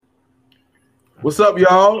What's up,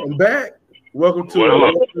 y'all? I'm back. Welcome to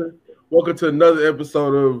another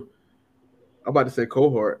episode of I'm about to say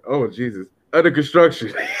cohort. Oh Jesus, under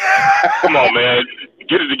construction. Come on, man.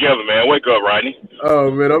 Get it together, man. Wake up, Rodney. Oh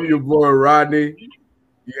man, I'm your boy Rodney.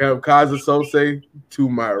 You have Kaza Sose to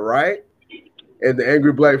my right, and the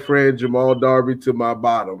angry black friend Jamal Darby to my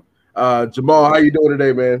bottom. Jamal, how you doing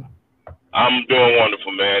today, man? I'm doing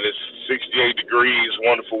wonderful, man. It's 68 degrees,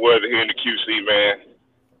 wonderful weather here in the QC, man.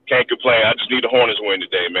 Can't complain. I just need the Hornets win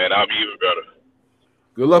today, man. I'll be even better.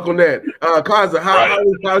 Good luck on that. Kaza,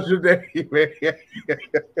 how's your day, man?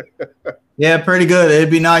 Yeah, pretty good. It'd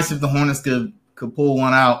be nice if the Hornets could pull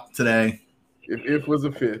one out today. If was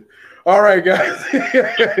a fifth. All right, guys.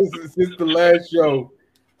 Since the last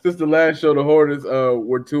show, the Hornets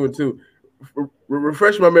were 2-2.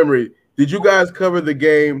 Refresh my memory. Did you guys cover the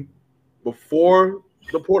game before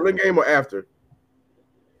the Portland game or after?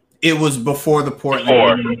 It was before the Portland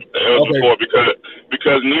game. It was before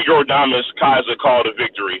because Negro Damas Kaiser called a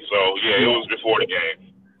victory. So yeah, it was before the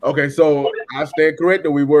game. Okay, so I stand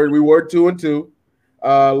corrected. We were 2-2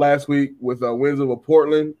 last week with wins over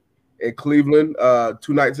Portland and Cleveland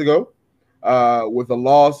 2 nights ago. With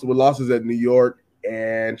losses at New York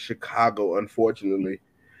and Chicago, unfortunately.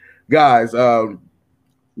 Guys,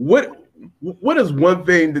 what is one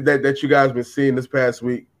thing that you guys been seeing this past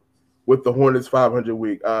week with the Hornets 500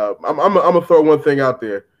 week? I'm gonna throw one thing out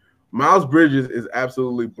there. Miles Bridges is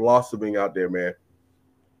absolutely blossoming out there, man.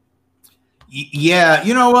 Yeah,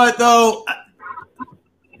 you know what though?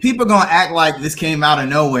 People are gonna act like this came out of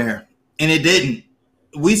nowhere, and it didn't.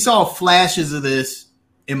 We saw flashes of this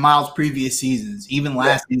in Miles' previous seasons, even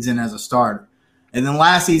last season as a starter. And then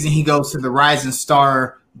last season he goes to the Rising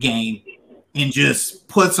Star game and just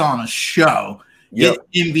puts on a show, gets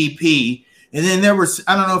MVP. And then there was,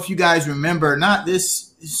 I don't know if you guys remember, not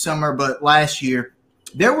this summer, but last year,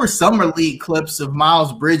 there were summer league clips of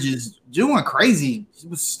Miles Bridges doing crazy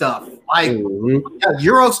stuff, like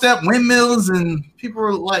Euro step windmills, and people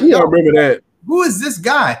were like, "Yo, I remember that. Who is this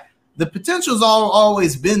guy?" The potential's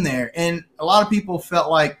always been there, and a lot of people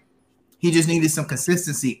felt like he just needed some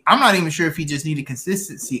consistency. I'm not even sure if he just needed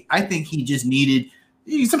consistency. I think he just needed.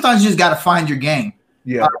 Sometimes you just got to find your game.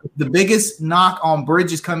 Yeah. The biggest knock on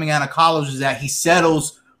Bridges coming out of college is that he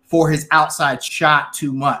settles for his outside shot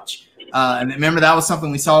too much. And remember, that was something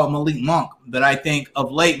we saw with Malik Monk. But I think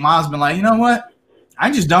of late, Miles been like, you know what?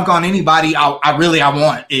 I just dunk on anybody I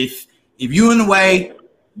want. If you in the way,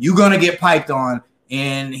 you're going to get piped on.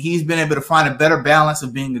 And he's been able to find a better balance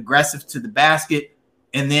of being aggressive to the basket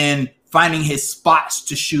and then finding his spots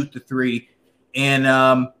to shoot the three. And,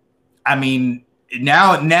 I mean,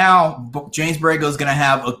 now James Borrego is going to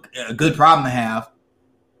have a good problem to have.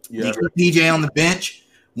 Yeah. PJ on the bench.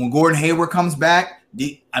 When Gordon Hayward comes back,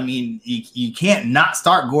 I mean, you can't not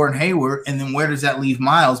start Gordon Hayward, and then where does that leave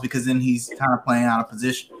Miles? Because then he's kind of playing out of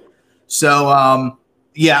position. So,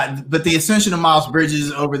 but the ascension of Miles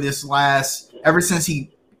Bridges over this ever since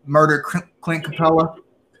he murdered Clint Capella,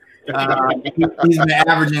 he's been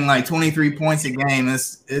averaging like 23 points a game.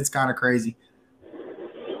 It's kind of crazy.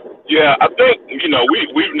 Yeah, I think,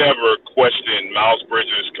 we've never questioned Miles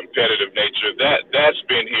Bridges' competitive nature. That's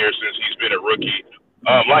been here since he's been a rookie.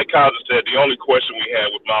 Like Kyle said, the only question we had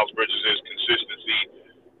with Miles Bridges is consistency.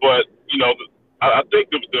 But, I think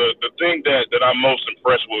the thing that I'm most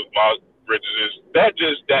impressed with Miles Bridges is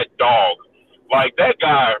that dog. Like, that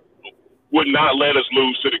guy would not let us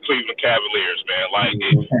lose to the Cleveland Cavaliers, man. Like,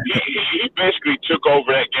 he basically took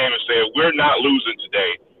over that game and said, we're not losing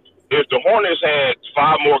today. If the Hornets had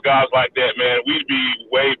 5 more guys like that, man, we'd be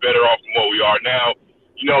way better off than what we are now.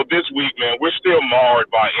 This week, man, we're still marred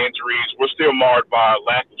by injuries. We're still marred by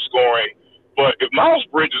lack of scoring. But if Miles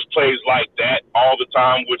Bridges plays like that all the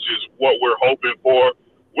time, which is what we're hoping for,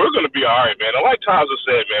 we're going to be all right, man. And like Tyler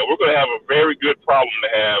said, man, we're going to have a very good problem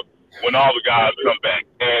to have when all the guys come back.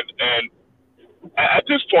 And at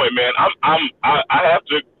this point, man, I have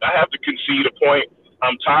to concede a point.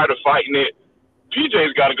 I'm tired of fighting it.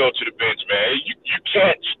 PJ's got to go to the bench, man. You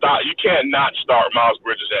can't not start Miles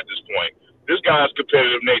Bridges at this point. This guy's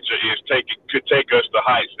competitive nature could take us to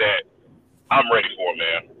heights that I'm ready for,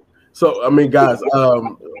 man. So, I mean, guys,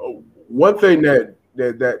 one thing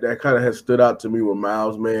that kind of has stood out to me with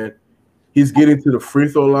Miles, man, he's getting to the free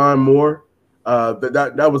throw line more.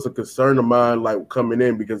 That was a concern of mine, like coming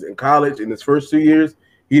in, because in college, in his first 2 years,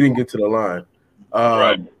 he didn't get to the line.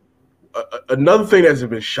 Right. Another thing that's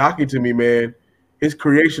been shocking to me, man, his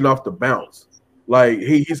creation off the bounce. Like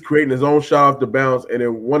he's creating his own shot off the bounce. And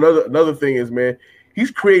then another thing is, man,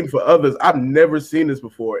 he's creating for others. I've never seen this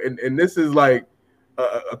before. And this is like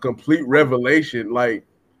a complete revelation, like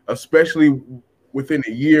especially within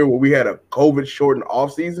a year where we had a COVID shortened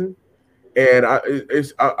offseason. And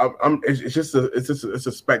it's just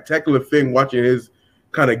a spectacular thing watching his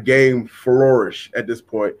kind of game flourish at this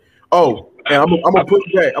point. Oh, and I'm gonna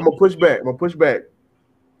push back.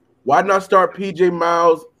 Why not start PJ,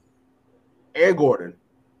 Miles, and Gordon?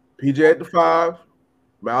 PJ at the 5,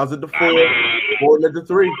 Miles at the 4, Gordon at the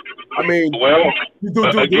 3. I mean, do we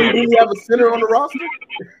really have a center on the roster?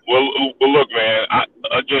 Well, look, man.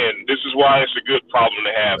 Again, this is why it's a good problem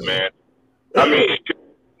to have, man. I mean.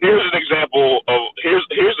 Here's an example of here's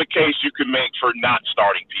a case you could make for not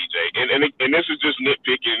starting PJ, and this is just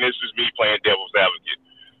nitpicking, and this is me playing devil's advocate.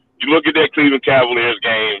 You look at that Cleveland Cavaliers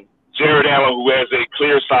game, Jared Allen, who has a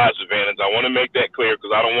clear size advantage. I want to make that clear because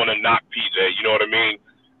I don't want to knock PJ. You know what I mean?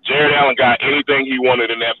 Jared Allen got anything he wanted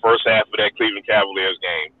in that first half of that Cleveland Cavaliers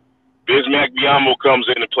game. Bismack Biyombo comes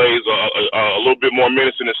in and plays a little bit more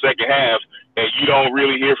minutes in the second half, and you don't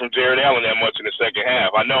really hear from Jared Allen that much in the second half.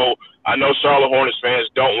 I know Charlotte Hornets fans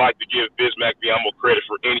don't like to give Bismack Biyombo credit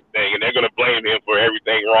for anything, and they're going to blame him for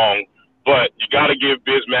everything wrong. But you got to give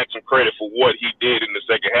Bismack some credit for what he did in the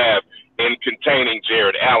second half in containing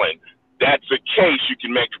Jared Allen. That's a case you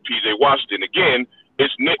can make for P.J. Washington. Again,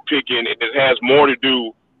 it's nitpicking, and it has more to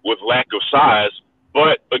do with lack of size.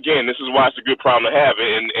 But, again, this is why it's a good problem to have.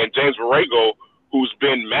 And James Borrego, who's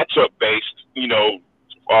been matchup-based,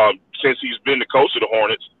 since he's been the coach of the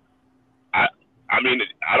Hornets, I mean,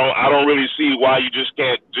 I don't really see why you just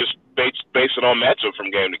can't just base it on matchup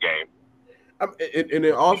from game to game. And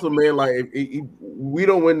then also, man, like we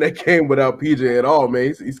don't win that game without PJ at all,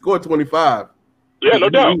 man. He scored 25. Yeah, no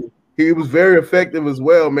doubt. He was very effective as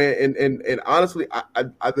well, man. And honestly,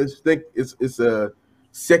 I just think it's a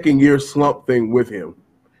second-year slump thing with him.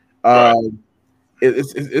 Right.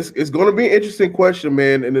 It's going to be an interesting question,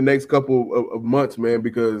 man, in the next couple of months, man,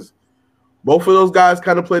 because both of those guys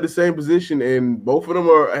kind of play the same position, and both of them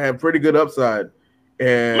have pretty good upside.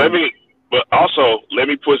 And let me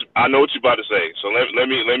push. I know what you're about to say, so let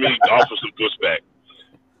me offer some pushback.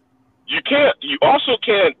 You also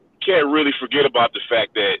can't really forget about the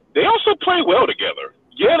fact that they also play well together.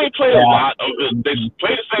 Yeah, they play a lot of it. They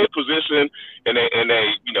play the same position, and they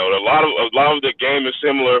a lot of the game is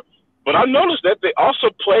similar. But I noticed that they also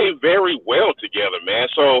play very well together, man.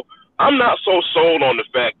 So I'm not so sold on the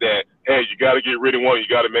fact that, hey, you got to get rid of one, you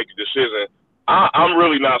got to make a decision. I'm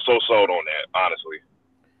really not so sold on that, honestly.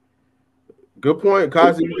 Good point,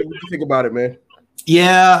 Kazi. What do you think about it, man?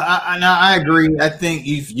 Yeah, I agree. I think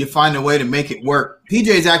you find a way to make it work.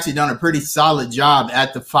 PJ's actually done a pretty solid job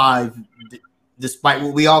at the 5, despite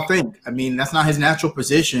what we all think. I mean, that's not his natural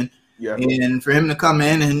position. Yeah. And for him to come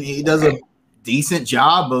in and he does a decent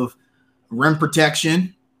job of rim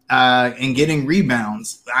protection and getting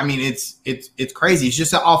rebounds. I mean, it's crazy. It's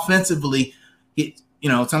just that offensively,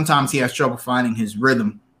 sometimes he has trouble finding his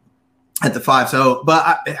rhythm at the 5. So,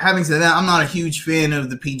 but having said that, I'm not a huge fan of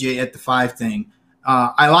the PJ at the 5 thing.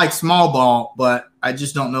 I like small ball, but I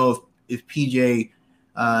just don't know if PJ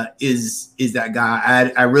is that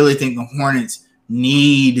guy. I really think the Hornets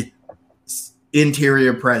need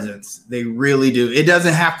interior presence. They really do. It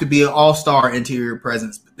doesn't have to be an all-star interior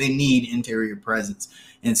presence, but they need interior presence.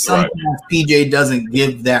 And sometimes PJ doesn't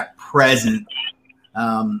give that presence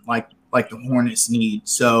like the Hornets need.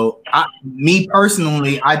 So me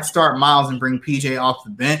personally, I'd start Miles and bring PJ off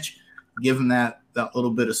the bench, give him that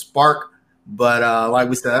little bit of spark. But like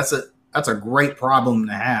we said, that's a great problem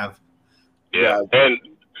to have. Yeah, and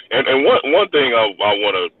one thing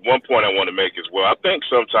one point I want to make as well. I think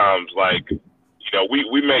sometimes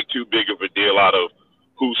we make too big of a deal out of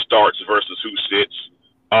who starts versus who sits.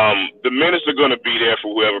 The minutes are going to be there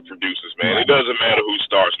for whoever produces, man. It doesn't matter who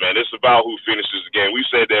starts, man. It's about who finishes the game. We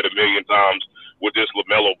said that a million times with this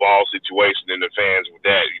LaMelo Ball situation and the fans with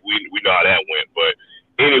that. We know how that went. But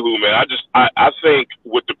anywho, man, I think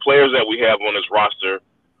with the players that we have on this roster,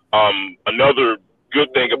 another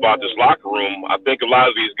good thing about this locker room, I think a lot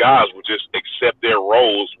of these guys will just accept their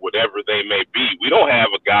roles, whatever they may be. We don't have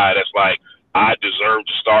a guy that's like, I deserve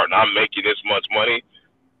to start and I'm making this much money.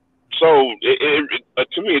 So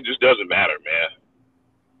to me, it just doesn't matter, man.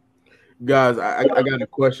 Guys, I got a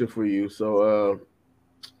question for you. So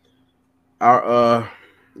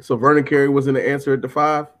so Vernon Carey wasn't the answer at the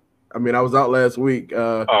 5. I mean, I was out last week.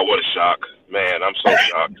 Oh, what a shock, man! I'm so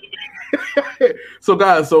shocked. So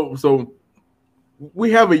guys, so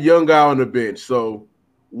we have a young guy on the bench. So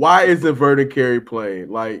why isn't Vernon Carey playing?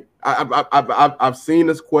 Like I've seen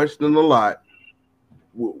this question a lot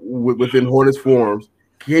within Hornets forums.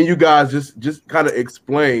 Can you guys just kind of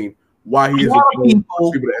explain why he isn't playing?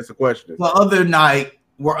 People to ask the question. The other night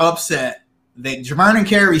were upset that Vernon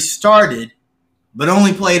Carey started, but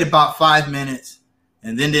only played about 5 minutes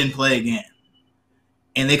and then didn't play again.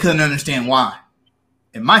 And they couldn't understand why.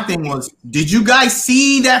 And my thing was, did you guys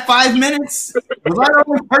see that 5 minutes? Was I the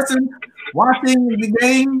only person watching the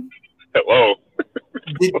game? Whoa.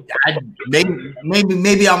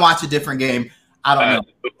 Maybe I watch a different game. I don't know.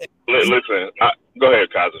 Listen, go ahead,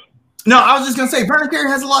 Kaza. No, I was just gonna say Vernon Carey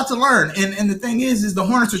has a lot to learn, and the thing is the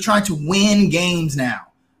Hornets are trying to win games now.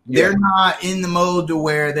 Yeah. They're not in the mode to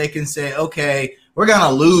where they can say, okay, we're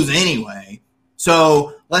gonna lose anyway,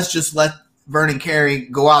 so let's just let Vernon Carey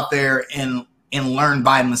go out there and learn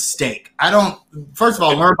by mistake. First of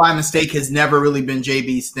all, learn by mistake has never really been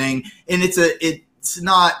JB's thing, and it's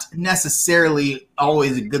not necessarily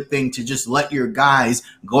always a good thing to just let your guys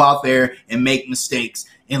go out there and make mistakes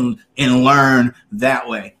and learn that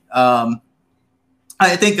way.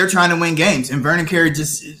 I think they're trying to win games, and Vernon Carey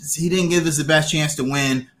he didn't give us the best chance to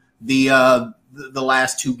win the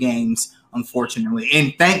last 2 games, unfortunately.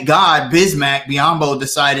 And thank God Bismack Biyombo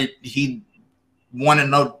decided he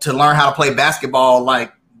wanted to learn how to play basketball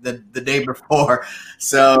like the day before,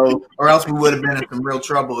 so or else we would have been in some real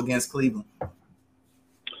trouble against Cleveland.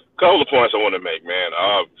 Couple of points I want to make, man.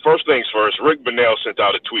 First things first, Rick Bonnell sent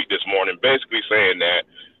out a tweet this morning basically saying that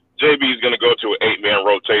JB is going to go to an 8-man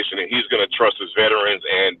rotation and he's going to trust his veterans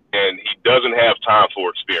and he doesn't have time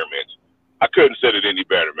for experiments. I couldn't said it any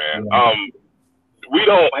better, man. We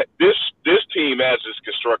don't this team as it's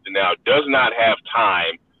constructed now does not have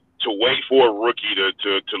time to wait for a rookie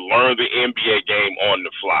to learn the NBA game on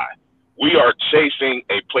the fly. We are chasing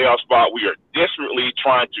a playoff spot. We are desperately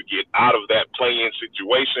trying to get out of that play-in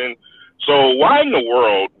situation. So why in the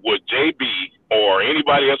world would JB or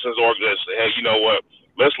anybody else in his organization say, hey, you know what?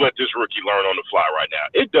 Let's let this rookie learn on the fly right now.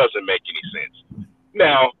 It doesn't make any sense.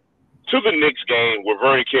 Now, to the Knicks game where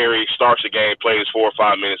Vernon Carey starts the game, plays 4 or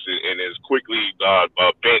 5 minutes, and is quickly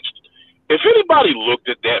benched. If anybody looked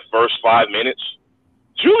at that first 5 minutes,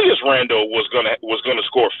 Julius Randle was gonna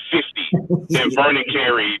score 50 and Vernon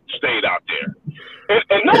Carey stayed out there.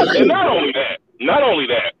 And not only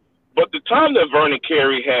that, but the time that Vernon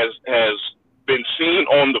Carey has been seen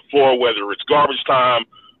on the floor, whether it's garbage time,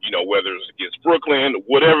 you know, whether it's against Brooklyn,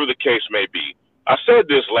 whatever the case may be. I said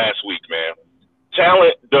this last week, man.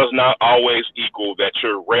 Talent does not always equal that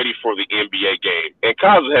you're ready for the NBA game. And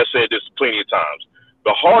Kaza has said this plenty of times.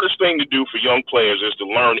 The hardest thing to do for young players is to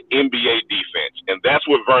learn NBA defense. And that's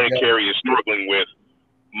what Vernon Carey is struggling with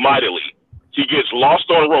mightily. He gets lost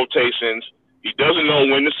on rotations. He doesn't know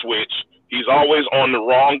when to switch. He's always on the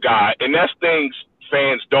wrong guy. And that's things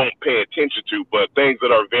fans don't pay attention to, but things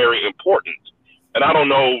that are very important. And I don't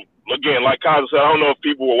know, again, like Kaza said, I don't know if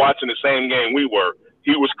people were watching the same game we were.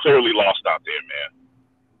 He was clearly lost out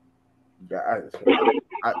there, man.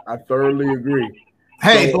 I thoroughly agree.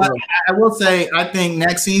 Hey, but I will say, I think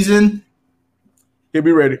next season he'll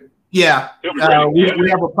be ready. Yeah, we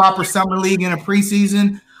have a proper summer league in a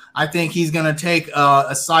preseason. I think he's going to take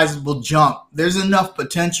a sizable jump. There's enough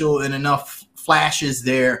potential and enough flashes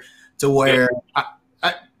there to where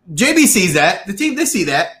JB sees that. The team, they see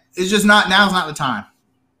that. It's just now's not the time.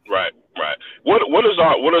 Right. What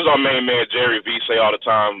does our main man Jerry V say all the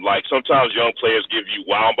time? Like sometimes young players give you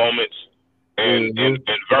wow moments. And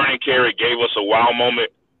Vernon Carey gave us a wow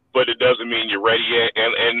moment, but it doesn't mean you're ready yet.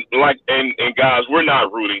 And guys, we're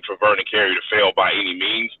not rooting for Vernon Carey to fail by any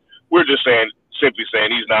means. We're just simply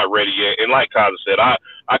saying he's not ready yet. And like Kaza said, I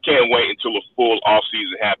can't wait until a full off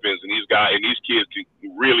season happens and these kids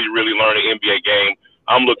can really, really learn the NBA game.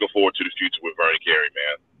 I'm looking forward to the future with Vernon Carey,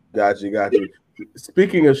 man. Got you.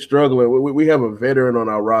 Speaking of struggling, we have a veteran on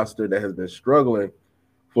our roster that has been struggling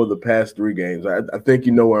for the past 3 games. I think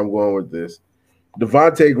you know where I'm going with this.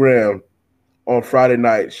 Devontae Graham on Friday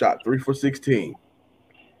night shot 3 for 16.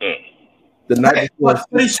 The night before,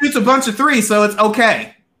 but he shoots a bunch of threes, so it's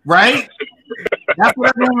okay, right? That's what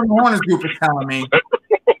everyone in the Hornets group is telling me.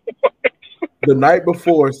 The night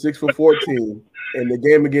before, 6 for 14, and the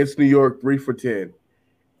game against New York, 3 for 10.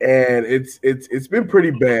 And it's been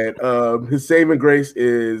pretty bad. His saving grace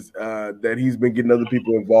is that he's been getting other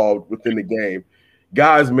people involved within the game.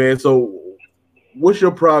 Guys, man, so what's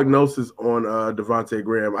your prognosis on Devontae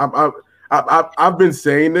Graham? I've been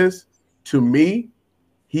saying this. To me,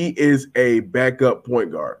 he is a backup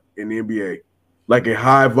point guard in the NBA, like a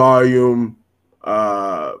high volume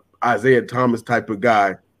Isaiah Thomas type of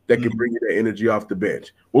guy that can bring you that energy off the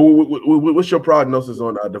bench. What's your prognosis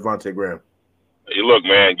on Devontae Graham? Hey, look,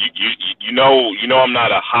 man, you know I'm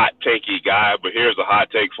not a hot takey guy, but here's a hot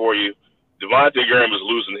take for you. Devontae Graham is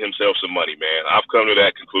losing himself some money, man. I've come to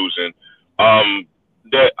that conclusion.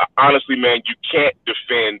 That honestly, man, you can't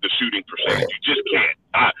defend the shooting percentage. You just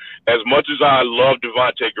can't. As much as I love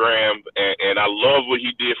Devontae Graham and I love what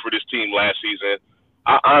he did for this team last season,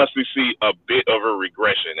 I honestly see a bit of a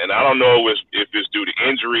regression, and I don't know if it's due to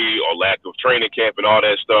injury or lack of training camp and all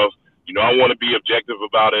that stuff. I want to be objective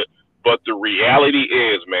about it, but the reality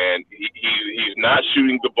is, man, he's not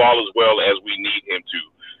shooting the ball as well as we need him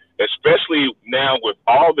to, especially now with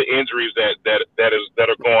all the injuries that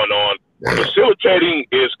are going on. Facilitating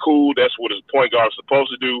is cool. That's what his point guard is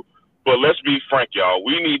supposed to do. But let's be frank, y'all.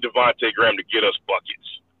 We need Devontae Graham to get us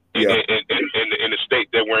buckets in the state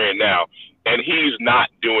that we're in now. And he's not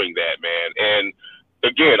doing that, man. And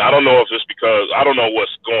again, I don't know if it's because I don't know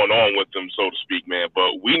what's going on with him, so to speak, man.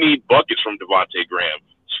 But we need buckets from Devontae Graham.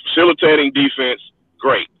 Facilitating defense,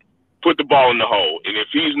 great. Put the ball in the hole. And if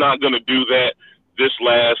he's not going to do that this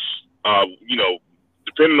last,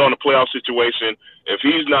 depending on the playoff situation, if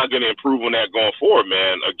he's not going to improve on that going forward,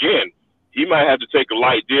 man, again, he might have to take a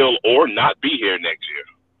light deal or not be here next year.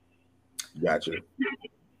 Gotcha.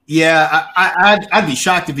 Yeah, I'd be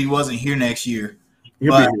shocked if he wasn't here next year.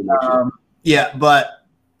 But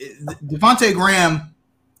Devontae Graham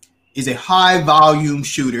is a high volume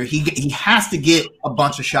shooter. He has to get a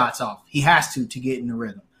bunch of shots off. He has to get in the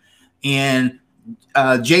rhythm. And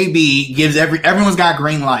JB gives everyone's got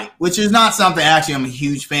green light, which is not something actually I'm a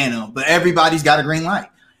huge fan of, but everybody's got a green light.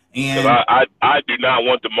 And I do not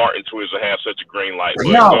want the Martin twins to have such a green light.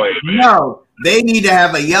 No, they need to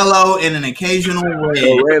have a yellow and an occasional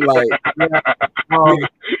red light.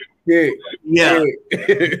 Yeah.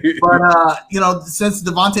 But since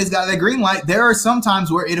Devontae's got that green light, there are some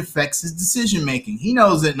times where it affects his decision making. He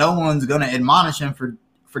knows that no one's going to admonish him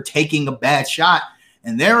for taking a bad shot,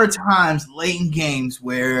 and there are times late in games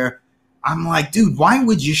where I'm like, dude, why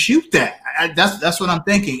would you shoot that? That's what I'm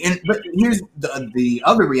thinking. But here's the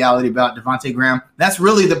other reality about Devontae Graham. That's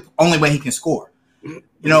really the only way he can score.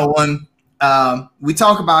 When we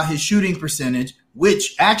talk about his shooting percentage,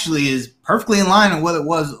 which actually is perfectly in line with what it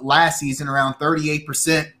was last season, around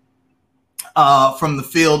 38% from the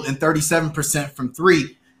field and 37% from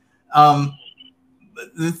three.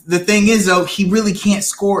 The thing is, though, he really can't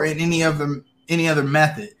score in any other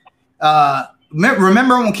method.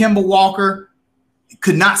 Remember when Kemba Walker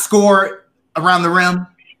could not score around the rim,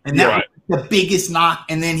 and that was the biggest knock.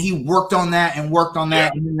 And then he worked on that, and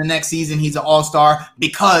then the next season he's an all-star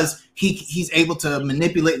because he's able to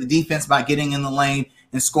manipulate the defense by getting in the lane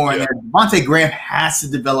and scoring there. Devontae Graham has to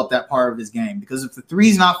develop that part of his game because if the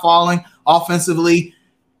three's not falling offensively,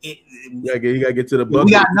 you gotta get to the bucket.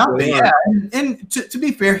 We got nothing. Yeah, and to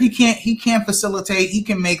be fair, he can't facilitate. He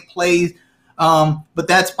can make plays. But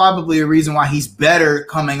that's probably a reason why he's better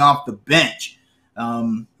coming off the bench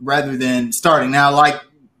rather than starting. Now, like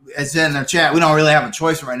I said in the chat, we don't really have a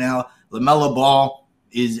choice right now. LaMelo Ball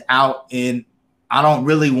is out, and I don't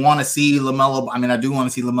really want to see LaMelo. I mean, I do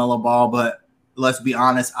want to see LaMelo Ball, but let's be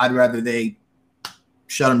honest, I'd rather they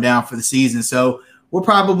shut him down for the season. So we're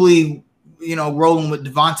probably, rolling with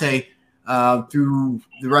Devontae through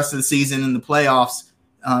the rest of the season in the playoffs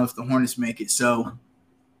if the Hornets make it. So.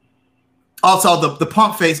 Also, the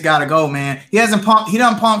pump fake's got to go, man. He doesn't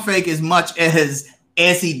pump fake as much as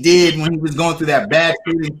he did when he was going through that bad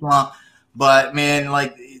shooting slump. But man,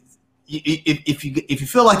 like if you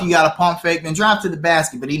feel like you got a pump fake, then drive to the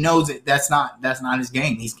basket. But he knows that that's not his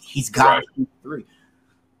game. He's got to shoot three.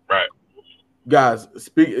 Right, guys.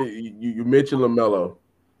 You mentioned LaMelo.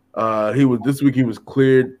 This week he was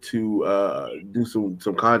cleared to do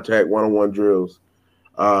some contact one-on-one drills.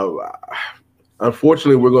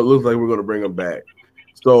 Unfortunately, looks like we're going to bring him back.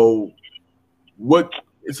 So,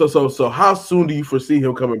 So how soon do you foresee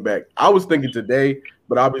him coming back? I was thinking today,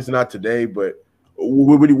 but obviously not today. But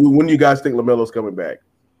when do you guys think LaMelo's coming back?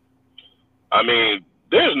 I mean,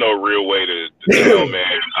 there's no real way to tell,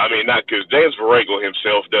 man. I mean, not because James Borrego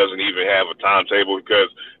himself doesn't even have a timetable. Because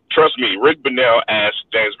trust me, Rick Bonnell asked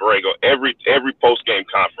James Borrego every post-game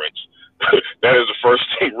conference. That is the first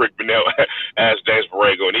thing Rick Bonnell asked James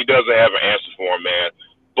Borrego, and he doesn't have an answer for him, man.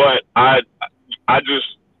 But I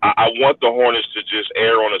want the Hornets to just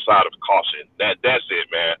err on the side of caution. That's it,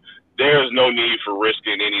 man. There's no need for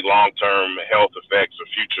risking any long-term health effects or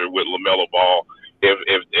future with LaMelo Ball.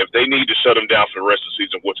 If they need to shut him down for the rest of the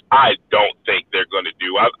season, which I don't think they're going to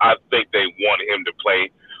do, I think they want him to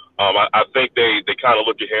play. I think they kind of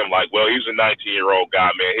look at him like, well, he's a 19-year-old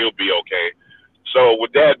guy, man. He'll be okay. So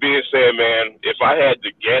with that being said, man, if I had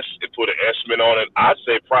to guess and put an estimate on it, I'd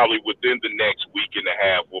say probably within the next week and a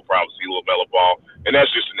half, we'll probably see LaMelo Ball, and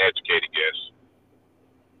that's just an educated guess.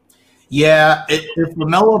 Yeah, if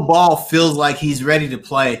LaMelo Ball feels like he's ready to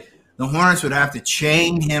play, the Hornets would have to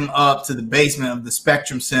chain him up to the basement of the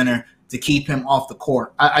Spectrum Center to keep him off the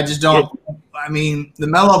court. I just don't – I mean,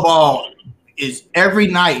 LaMelo Ball, is every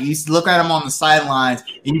night you look at him on the sidelines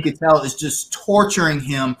and you can tell it's just torturing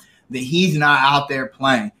him that he's not out there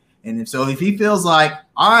playing. And so if he feels like,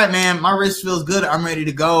 all right, man, my wrist feels good, I'm ready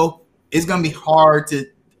to go, it's going to be hard to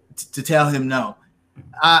tell him no.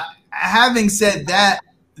 Having said that,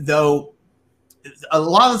 though, a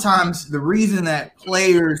lot of times the reason that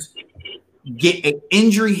players get an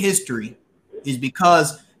injury history is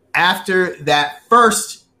because after that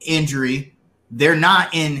first injury, they're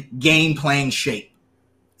not in game playing shape.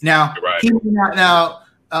 Now,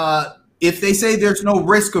 if they say there's no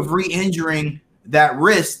risk of re-injuring that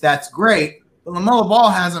wrist, that's great. But LaMelo Ball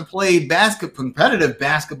hasn't played competitive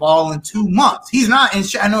basketball in 2 months. He's not in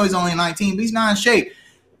shape. I know he's only 19, but he's not in shape.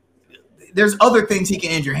 There's other things he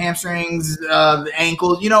can injure, hamstrings, the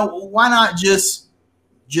ankles. Why not just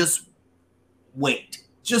wait?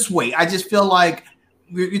 Just wait. I just feel like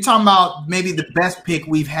you're talking about maybe the best pick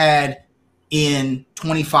we've had in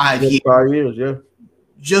 25 years. 5 years, yeah.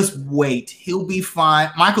 Just wait. He'll be fine.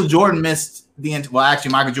 Michael Jordan missed the end. Well,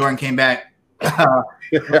 actually, Michael Jordan came back.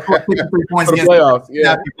 53 points against the playoffs.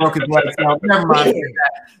 Yeah, he broke his leg. So never mind.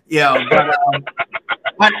 Yeah,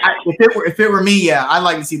 but if it were me, yeah, I'd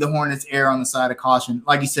like to see the Hornets err on the side of caution.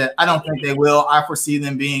 Like you said, I don't think they will. I foresee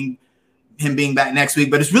him being back next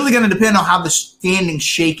week, but it's really going to depend on how the standings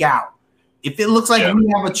shake out. If it looks like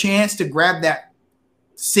we have a chance to grab that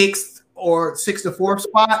 6th or 6th to 4th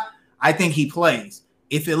spot, I think he plays.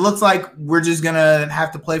 If it looks like we're just going to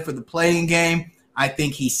have to play for the playing game, I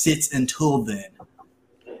think he sits until then.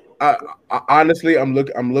 I honestly, I'm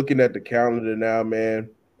looking at the calendar now, man.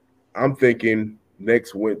 I'm thinking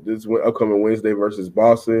this upcoming Wednesday versus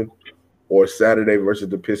Boston, or Saturday versus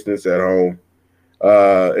the Pistons at home.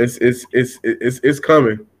 It's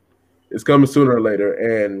coming. It's coming sooner or later.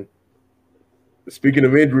 And speaking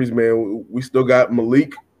of injuries, man, we still got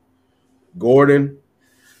Malik, Gordon.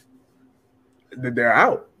 They're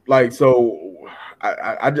out. So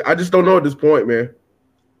I just don't know at this point, man.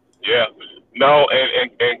 Yeah. No,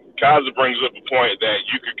 and Kaiser brings up a point that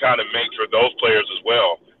you could kind of make for those players as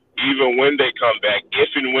well. Even when they come back, if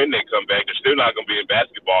and when they come back, they're still not going to be in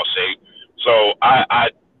basketball shape. So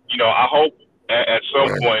I hope at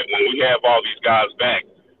some point when we have all these guys back,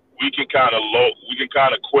 we can kind of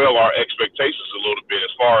quell our expectations a little bit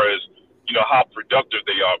as far as how productive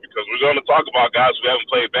they are, because we're going to talk about guys who haven't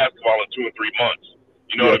played basketball in 2 or 3 months.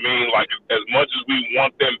 You know what I mean? Like, as much as we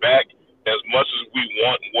want them back, as much as we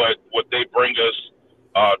want what they bring us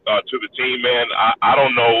to the team, man, I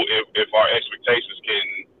don't know if our expectations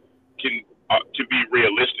can be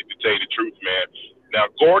realistic, to tell you the truth, man. Now,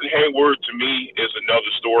 Gordon Hayward, to me, is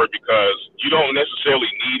another story because you don't necessarily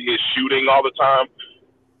need his shooting all the time.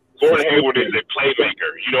 Gordon Hayward is a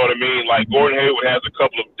playmaker. You know what I mean? Like, Gordon Hayward has a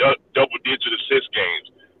couple of double-digit assist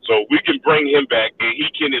games. So we can bring him back, and he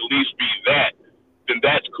can at least be that, then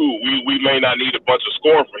that's cool. We may not need a bunch of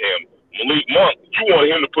scoring for him. Malik Monk, you want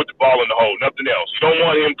him to put the ball in the hole, nothing else. You don't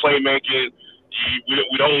want him playmaking.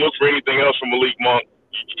 We don't look for anything else from Malik Monk.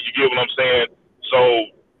 You get what I'm saying? So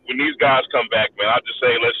when these guys come back, man, I just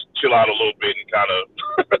say let's chill out a little bit and kind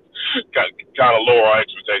of lower our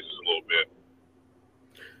expectations a little bit.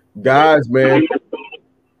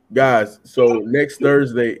 Guys, so next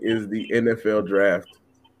Thursday is the NFL draft.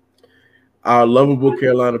 Our lovable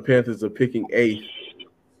Carolina Panthers are picking 8th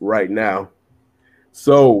right now.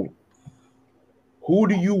 So who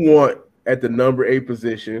do you want at the number 8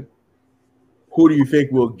 position? Who do you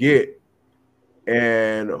think we'll get?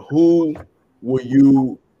 And who will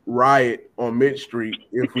you riot on Mint Street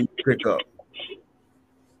if we pick up?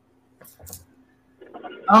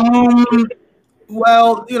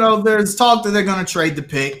 Well, there's talk that they're going to trade the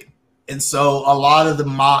pick. And so a lot of the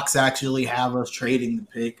mocks actually have us trading the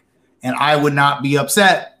pick. And I would not be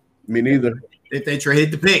upset. Me neither. If they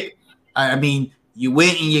traded the pick. I mean, you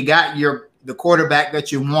went and you got the quarterback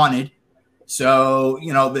that you wanted. So,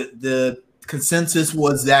 the consensus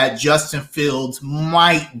was that Justin Fields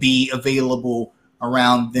might be available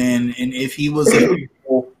around then. And if he was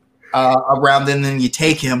available around then you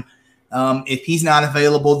take him. If he's not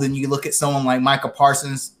available, then you look at someone like Micah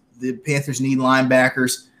Parsons. The Panthers need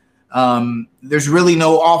linebackers. There's really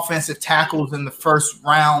no offensive tackles in the first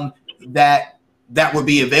round that would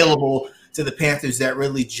be available to the Panthers that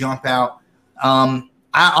really jump out.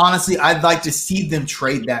 I'd like to see them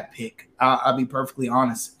trade that pick. I'll be perfectly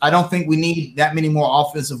honest. I don't think we need that many more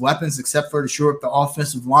offensive weapons except for to shore up the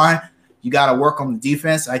offensive line. You got to work on the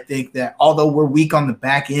defense. I think that although we're weak on the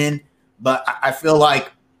back end, but I feel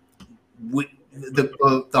like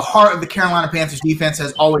the heart of the Carolina Panthers defense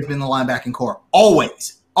has always been the linebacking core.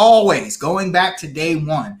 Always. Going back to day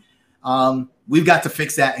one. We've got to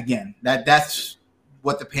fix that again. That's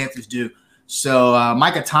what the Panthers do. So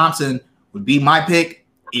Micah Thompson would be my pick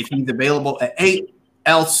if he's available at 8.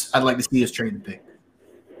 Else, I'd like to see us trade the pick.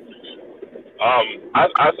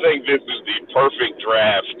 I think this is the perfect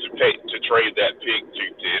draft to trade that pick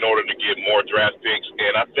in order to get more draft picks,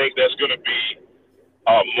 and I think that's going to be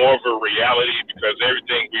more of a reality because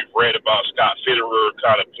everything we've read about Scott Fitterer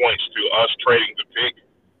kind of points to us trading the pick.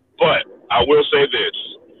 But I will say this.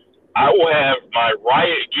 I will have my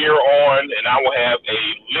riot gear on, and I will have a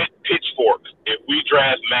lit pitchfork if we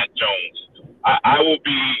draft Mac Jones. I will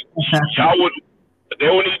be y'all will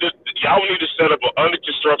need to set up an under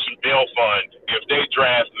construction bail fund if they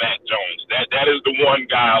draft Mac Jones. That is the one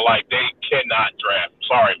guy like they cannot draft.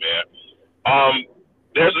 Sorry, man.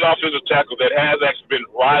 There's an offensive tackle that has actually been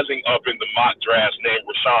rising up in the mock drafts named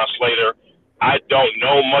Rashawn Slater. I don't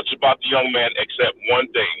know much about the young man except one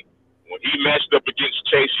thing. When he matched up against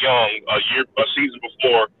Chase Young a season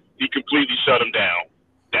before, he completely shut him down.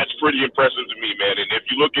 That's pretty impressive to me, man. And if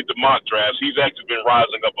you look at the mock drafts, he's actually been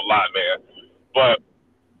rising up a lot, man. But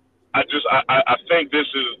I think this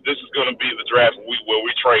is going to be the draft where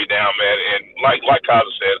we trade down, man. And like Kyle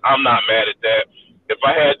said, I'm not mad at that. If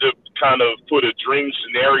I had to kind of put a dream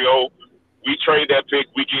scenario, we trade that pick,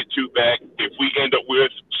 we get 2 back. If we end up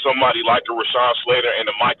with somebody like a Rashawn Slater and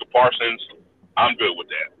a Micah Parsons, I'm good with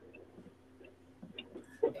that.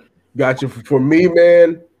 Gotcha. For me,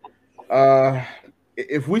 man,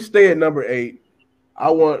 if we stay at number 8, I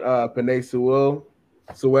want Penei Sewell,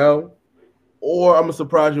 or I'm going to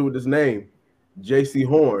surprise you with his name, J.C.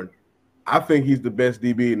 Horn. I think he's the best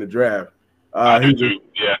DB in the draft.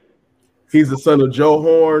 Yeah. He's the son of Joe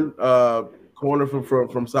Horn, corner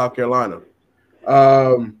from South Carolina.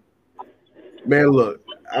 Man, look,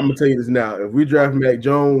 I'm going to tell you this now. If we draft Mac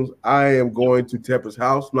Jones, I am going to Tepper's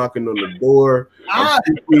house, knocking on the door,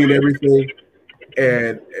 and everything.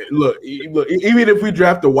 And look, even if we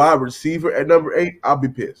draft a wide receiver at number 8, I'll be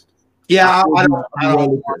pissed. Yeah, I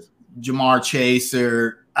don't Jamar Chase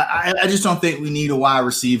or I just don't think we need a wide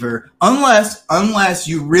receiver unless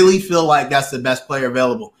you really feel like that's the best player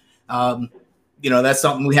available. That's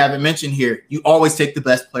something we haven't mentioned here. You always take the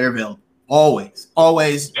best player available. Always,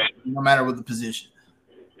 no matter what the position.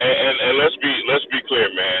 And let's be clear,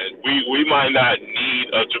 man. We might not need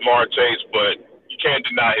a Jamar Chase, but you can't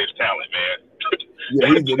deny his talent, man.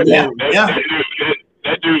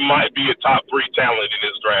 That dude might be a top 3 talent in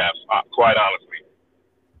this draft, quite honestly.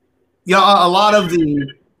 Yeah, a lot of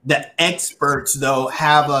the experts though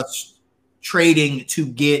have us trading to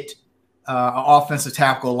get an offensive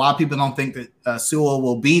tackle. A lot of people don't think that Sewell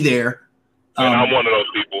will be there. And I'm one of those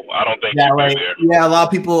people. I don't think he'll be there. Yeah, a lot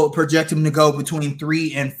of people project him to go between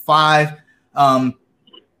 3 and 5.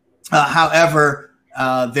 However,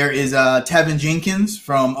 there is Tevin Jenkins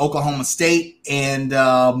from Oklahoma State, and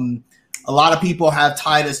a lot of people have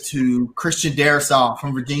tied us to Christian Darrisaw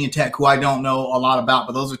from Virginia Tech, who I don't know a lot about,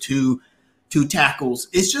 but those are two tackles.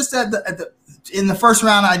 It's just that in the first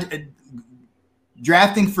round,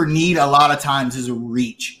 drafting for need a lot of times is a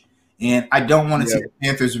reach, and I don't want to see the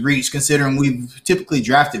Panthers reach, considering we've typically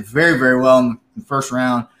drafted very, very well in the first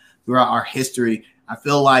round throughout our history. I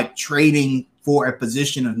feel like trading for a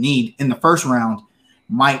position of need in the first round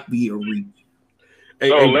might be a reach.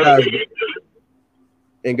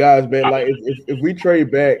 And guys, man, like if we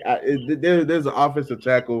trade back, there's an offensive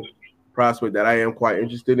tackle prospect that I am quite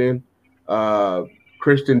interested in.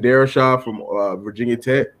 Christian Darrisaw from Virginia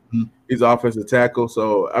Tech. Mm-hmm. He's offensive tackle.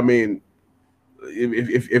 So I mean,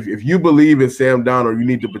 if you believe in Sam Darnold, you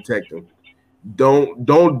need to protect him. Don't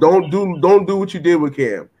do what you did with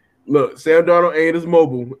Cam. Look, Sam Darnold ain't as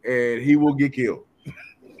mobile, and he will get killed.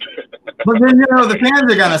 But then the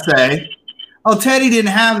fans are gonna say, "Oh, Teddy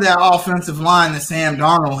didn't have that offensive line that Sam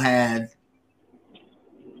Darnold had."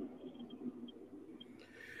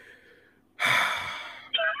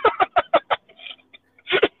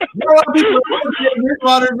 A lot of people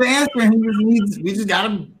are the answer, and we just got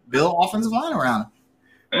to build offensive line around him.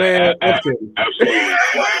 Man, that's Teddy. Absolutely.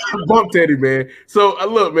 Bump Teddy, man. So,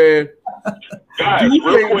 look, man. Guys,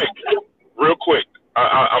 real quick.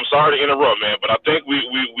 I'm sorry to interrupt, man, but I think we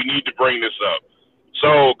need to bring this up.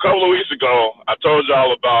 So, a couple of weeks ago, I told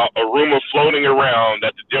y'all about a rumor floating around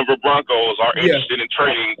that the Denver Broncos are interested in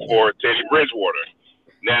trading for Teddy Bridgewater.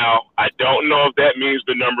 Now, I don't know if that means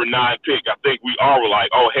the number 9 pick. I think we all were like,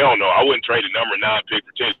 oh, hell no, I wouldn't trade the number 9 pick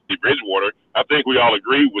for Teddy Bridgewater. I think we all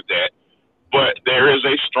agree with that. But there is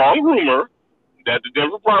a strong rumor that the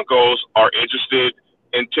Denver Broncos are interested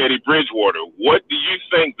in Teddy Bridgewater. What do you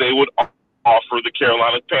think they would offer the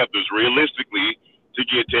Carolina Panthers realistically to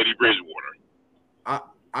get Teddy Bridgewater?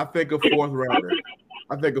 I think a 4th rounder.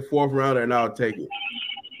 I think a 4th rounder, and I'll take it.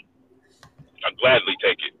 I'd gladly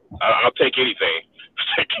take it. I'll take anything.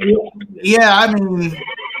 Yeah, I mean,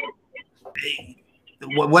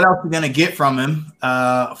 what else are you gonna get from him?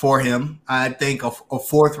 For him, I think a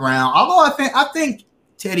fourth round. Although I think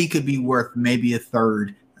Teddy could be worth maybe a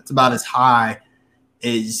third. That's about as high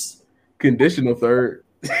as conditional third.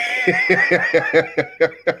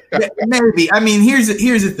 Maybe. I mean, here's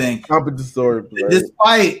the thing. Compensatory player.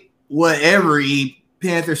 Despite what every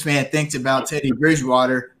Panthers fan thinks about Teddy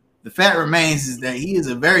Bridgewater, the fact remains is that he is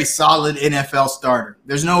a very solid NFL starter.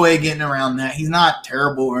 There's no way getting around that. He's not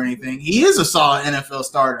terrible or anything. He is a solid NFL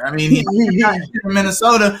starter. I mean, he's in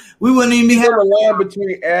Minnesota. We wouldn't even be having a line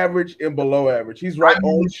between average and below average. He's right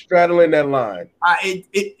on straddling that line.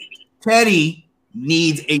 Teddy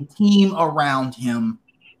needs a team around him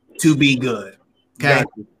to be good. Okay,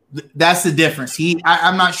 exactly. That's the difference.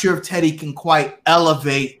 I'm not sure if Teddy can quite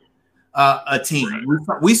elevate a team.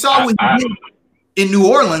 We saw what he did in New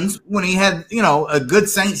Orleans when he had a good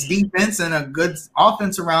Saints defense and a good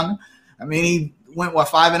offense around him. I mean, he went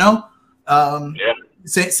 5-0. Yeah.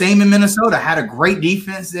 Same in Minnesota. Had a great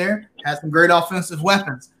defense there. Had some great offensive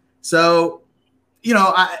weapons. So,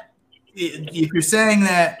 if you're saying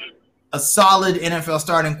that a solid NFL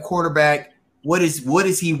starting quarterback, what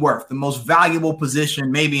is he worth? The most valuable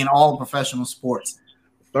position maybe in all professional sports.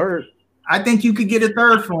 Third. I think you could get a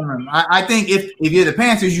third for him. I think if you're the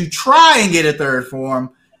Panthers, you try and get a third for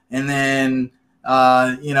him, and then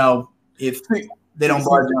if they don't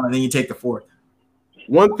barge on, then you take the fourth.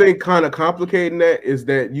 One thing kind of complicating that is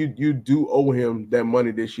that you do owe him that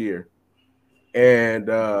money this year, and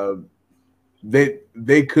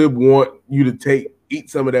they could want you to eat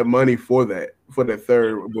some of that money for that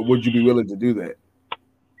third. But would you be willing to do that?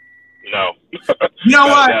 No. You know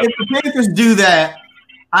what? If the Panthers do that,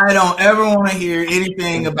 I don't ever want to hear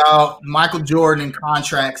anything about Michael Jordan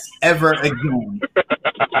contracts ever again.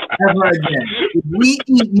 Ever again. If we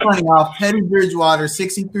eat money off Teddy Bridgewater's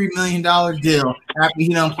 $63 million deal after he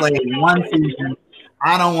done played one season,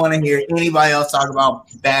 I don't want to hear anybody else talk about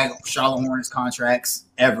bad Charlotte Hornets contracts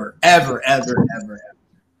ever. Right.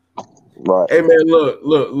 Hey, man,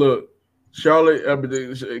 look. Charlotte,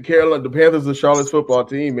 Carolina, the Panthers are Charlotte's football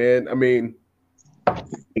team, man. I mean,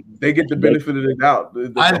 they get the benefit of the doubt.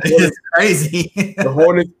 It's crazy. The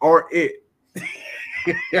Hornets aren't it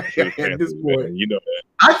at this point. You know that.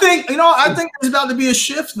 I think there's about to be a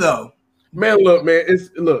shift, though. Man, look.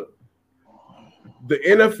 The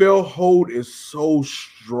NFL hold is so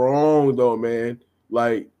strong, though, man.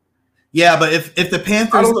 Like, yeah, but if the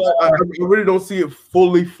Panthers, I really don't see it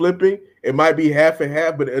fully flipping. It might be half and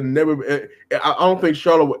half, but it never. I don't think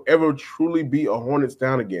Charlotte will ever truly be a Hornets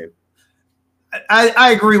town again.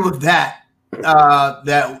 I agree with that.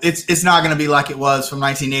 That it's not going to be like it was from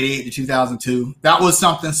 1988 to 2002. That was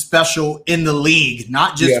something special in the league,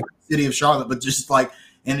 not just for the city of Charlotte, but just like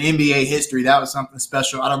in NBA history. That was something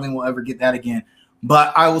special. I don't think we'll ever get that again.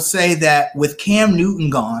 But I will say that with Cam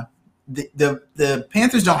Newton gone, the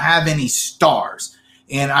Panthers don't have any stars,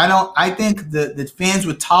 and I think the fans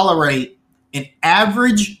would tolerate an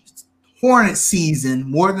average Hornets season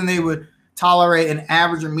more than they would tolerate an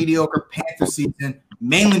average or mediocre Panther season,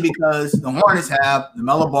 mainly because the Hornets have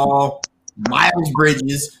LaMelo Ball, Miles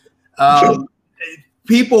Bridges.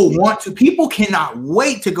 People cannot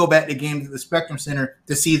wait to go back to games at the Spectrum Center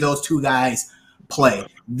to see those two guys play.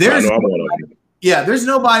 There's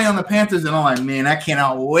nobody on the Panthers that I'm like, man, I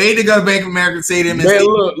cannot wait to go to Bank of America Stadium. Man,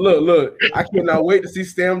 look. I cannot wait to see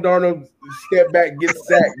Sam Darnold step back, get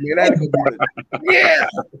sacked, man. That's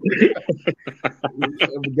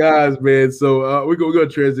guys, man. So we're gonna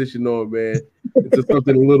transition on, man, into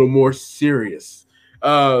something a little more serious.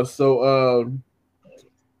 The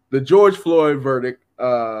George Floyd verdict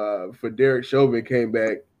for Derek Chauvin came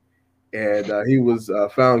back, and he was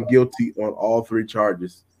found guilty on all three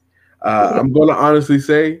charges. I'm going to honestly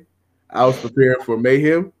say I was prepared for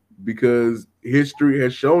mayhem because history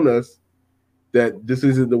has shown us that this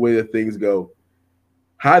isn't the way that things go.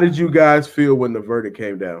 How did you guys feel when the verdict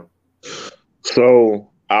came down? So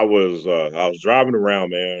I was driving around,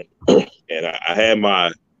 man, and I had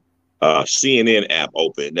my CNN app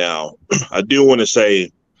open. Now, I do want to say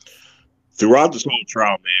throughout this whole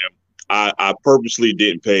trial, man, I purposely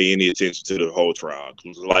didn't pay any attention to the whole trial.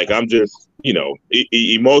 Like, I'm just,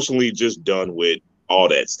 emotionally just done with all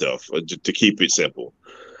that stuff, to keep it simple.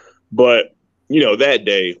 But, that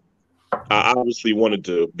day, I obviously wanted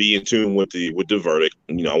to be in tune with the verdict.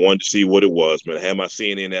 I wanted to see what it was, man. I had my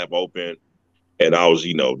CNN app open, and I was,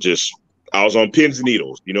 I was on pins and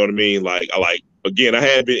needles. You know what I mean? Again, I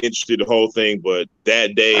had been interested in the whole thing, but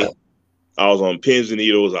that day I was on pins and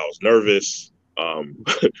needles. I was nervous. I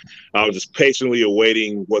was just patiently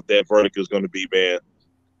awaiting what that verdict was going to be, man.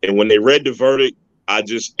 And when they read the verdict, I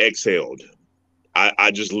just exhaled.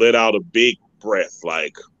 I just let out a big breath,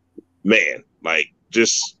 like, man, like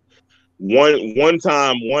just one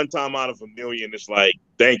time out of a million. It's like,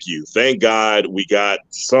 thank you, thank God we got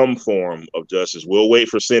some form of justice. We'll wait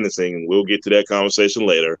for sentencing, and we'll get to that conversation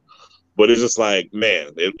later. But it's just like, man,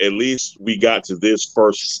 at least we got to this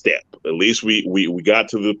first step. At least we got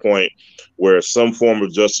to the point where some form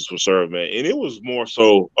of justice was served, man. And it was more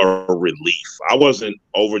so a relief. I wasn't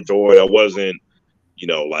overjoyed. I wasn't,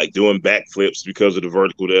 like doing backflips because of the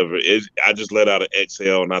verdict, whatever. I just let out an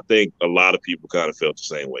exhale, and I think a lot of people kind of felt the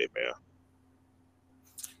same way, man.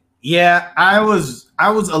 Yeah, I was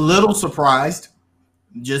a little surprised,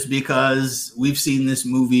 just because we've seen this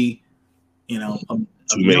movie, too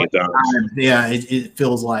many times. Yeah, it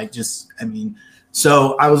feels like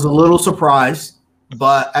so I was a little surprised,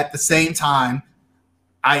 but at the same time,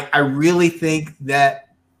 I really think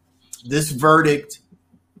that this verdict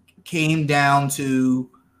came down to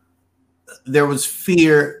there was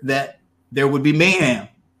fear that there would be mayhem.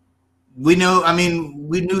 We knew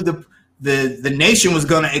the nation was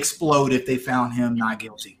going to explode if they found him not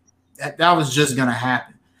guilty. That was just going to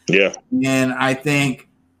happen. Yeah. And I think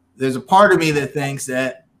there's a part of me that thinks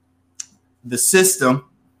that the system,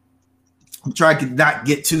 I'm trying to not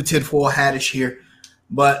get too tinfoil hattish here,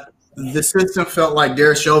 but the system felt like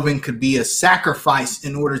Derek Chauvin could be a sacrifice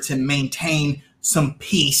in order to maintain some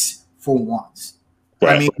peace for once.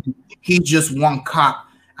 Right. I mean, he's just one cop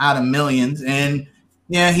out of millions. And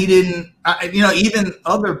yeah, he didn't, even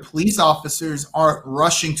other police officers aren't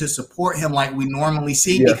rushing to support him like we normally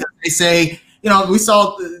see, because they say, we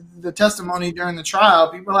saw the testimony during the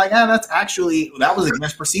trial. People are like, that was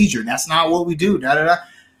against procedure. That's not what we do. Da, da, da.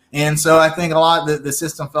 And so I think a lot of the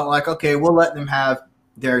system felt like, okay, we'll let them have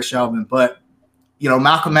Derek Chauvin. But,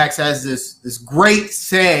 Malcolm X has this great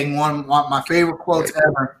saying, one of my favorite quotes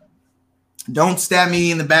ever: "Don't stab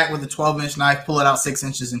me in the back with a 12-inch knife, pull it out 6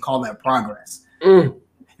 inches and call that progress."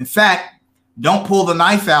 In fact, don't pull the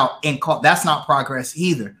knife out and that's not progress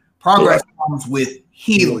either. Progress comes with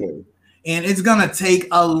healing. And it's gonna take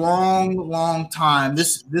a long, long time.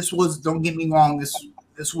 This was, don't get me wrong,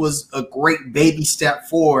 this was a great baby step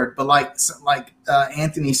forward. But like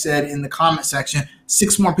Anthony said in the comment section,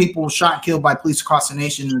 6 more people were shot and killed by police across the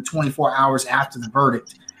nation in the 24 hours after the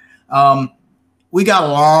verdict. We got a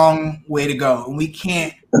long way to go, and we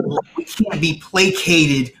can't be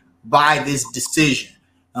placated by this decision.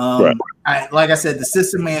 Right. Like I said, the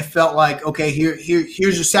system may have felt like, okay, here's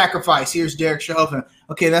your sacrifice. Here's Derek Chauvin.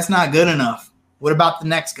 Okay, that's not good enough. What about the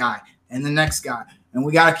next guy and the next guy? And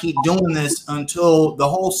we got to keep doing this until the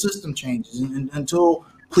whole system changes, and until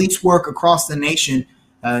police work across the nation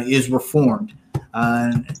is reformed.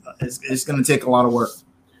 It's going to take a lot of work.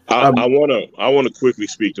 I want to quickly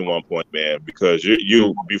speak to one point, man, because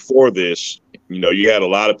you before this, you had a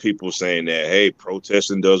lot of people saying that, hey,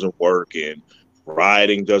 protesting doesn't work, and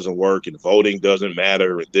rioting doesn't work, and voting doesn't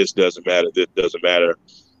matter, and this doesn't matter, this doesn't matter.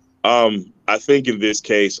 I think in this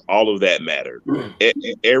case, all of that mattered.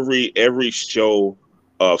 Every show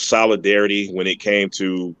of solidarity when it came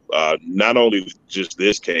to not only just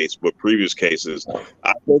this case, but previous cases,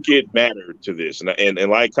 I think it mattered to this. And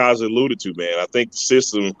like Kaz alluded to, man, I think the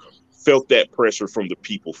system felt that pressure from the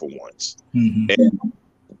people for once. Mm-hmm. And,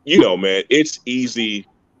 man, it's easy.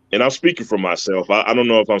 And I'm speaking for myself. I don't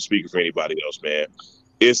know if I'm speaking for anybody else, man.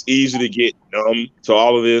 It's easy to get numb to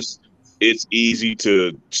all of this. It's easy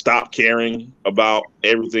to stop caring about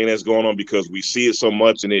everything that's going on because we see it so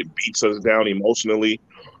much and it beats us down emotionally.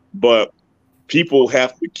 But people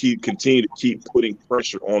have to continue to keep putting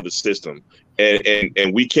pressure on the system.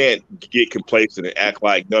 And we can't get complacent and act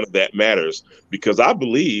like none of that matters, because I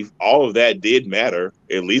believe all of that did matter,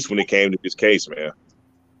 at least when it came to this case, man.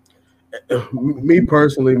 Me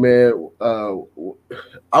personally, man,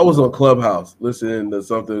 I was on Clubhouse listening to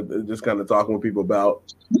something, just kind of talking with people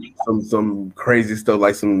about some crazy stuff,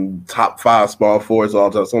 like some top 5 small forwards, all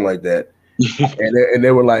that, something like that. and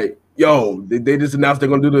they were like, "Yo, they just announced they're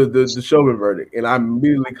gonna do the Chauvin verdict," and I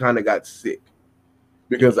immediately kind of got sick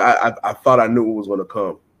because I thought I knew what was gonna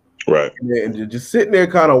come. Right. And just sitting there,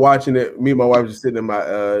 kind of watching it. Me and my wife just sitting in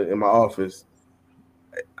my office.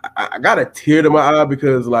 I got a tear to my eye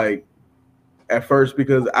because, like, at first,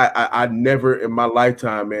 because I never in my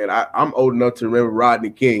lifetime, man, I'm old enough to remember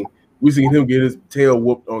Rodney King. We seen him get his tail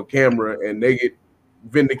whooped on camera, and they get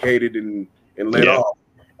vindicated and let off,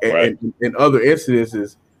 and other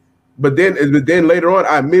incidences. But then later on,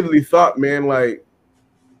 I immediately thought, man, like,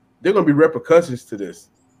 there are gonna be repercussions to this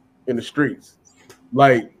in the streets.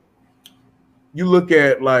 Like, you look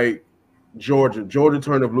at like Georgia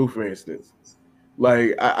Turner Blue, for instance.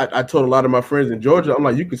 Like I told a lot of my friends in Georgia, I'm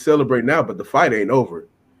like, you can celebrate now, but the fight ain't over.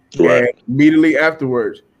 Right. And immediately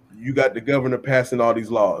afterwards, you got the governor passing all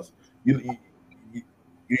these laws. You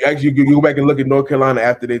actually you go back and look at North Carolina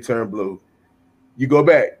after they turn blue. You go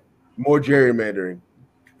back, more gerrymandering,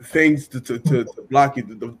 things to block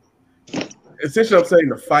you. Essentially, I'm saying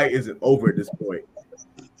the fight isn't over at this point.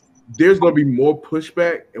 There's going to be more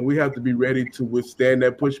pushback, and we have to be ready to withstand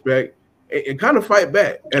that pushback and kind of fight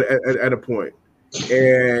back at a point.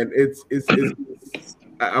 And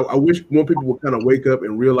I wish more people would kind of wake up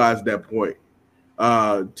and realize that point.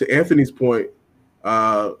 To Anthony's point,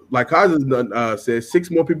 like Kaza said,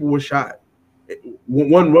 6 more people were shot.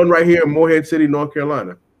 One run right here in Morehead City, North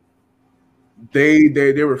Carolina.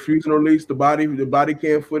 They're refusing to release the body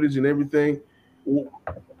cam footage and everything.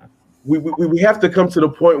 We have to come to the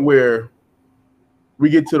point where we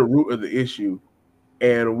get to the root of the issue,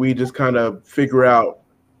 and we just kind of figure out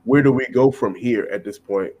where do we go from here at this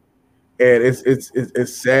point. And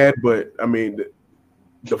it's sad, but I mean,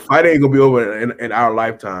 the fight ain't gonna be over in our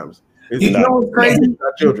lifetimes. You know what's crazy?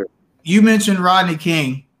 Our children. You mentioned Rodney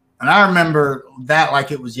King, and I remember that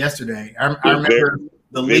like it was yesterday. I remember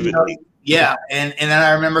the lead up. Yeah, and then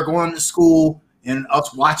I remember going to school and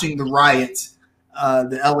us watching the riots,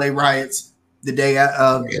 the LA riots, the day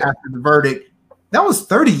after the verdict. That was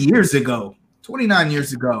 30 years ago, 29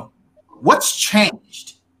 years ago. What's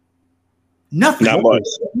changed? Nothing. Not much.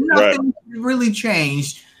 Nothing really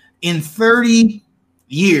changed in 30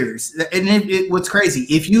 years. And what's crazy,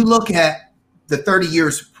 if you look at the 30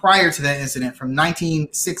 years prior to that incident from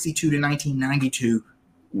 1962 to 1992,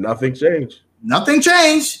 nothing changed. Nothing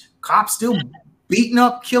changed. Cops still beating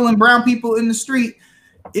up, killing brown people in the street.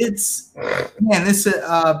 It's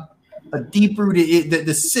a deep rooted.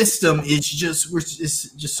 The system is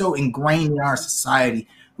just so ingrained in our society.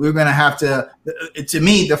 We're gonna have to. To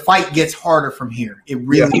me, the fight gets harder from here. It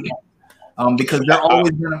really does. Because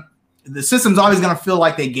the system's always gonna feel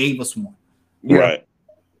like they gave us one. Right.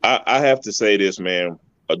 I have to say this, man.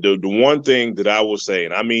 The one thing that I will say,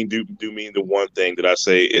 and I mean do mean the one thing that I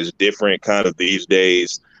say is different kind of these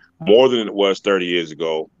days, more than it was 30 years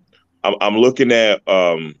ago. I'm looking at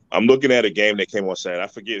a game that came on Saturday. I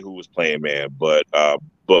forget who was playing, man, but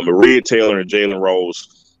Maria Taylor and Jalen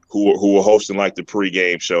Rose, who were hosting like the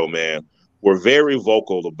pregame show, man, were very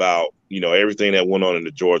vocal about everything that went on in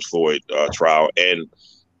the George Floyd trial. And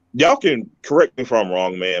y'all can correct me if I'm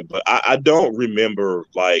wrong, man, but I don't remember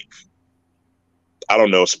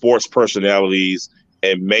sports personalities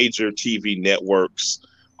and major TV networks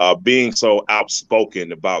being so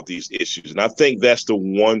outspoken about these issues. And I think that's the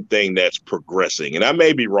one thing that's progressing. And I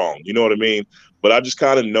may be wrong, you know what I mean? But I just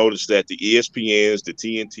kind of noticed that the ESPNs, the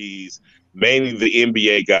TNTs, mainly the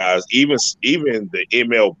NBA guys, even the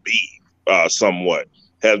MLB somewhat,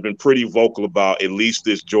 has been pretty vocal about at least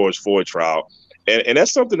this George Floyd trial. And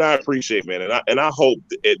that's something I appreciate, man. And I hope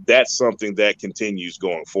that's something that continues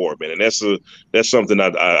going forward, man. And that's something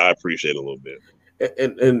I appreciate a little bit.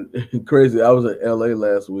 And crazy, I was in LA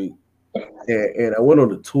last week, and I went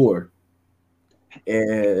on a tour,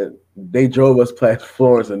 and they drove us past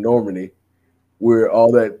Florence and Normandy, where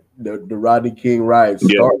all that the Rodney King riots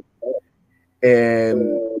started.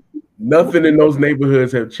 And nothing in those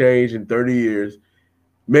neighborhoods have changed in 30 years.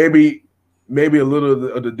 Maybe a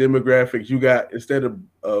little of the demographics you got, instead of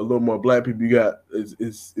a little more black people, you got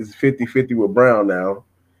is 50-50 with brown now.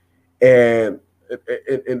 And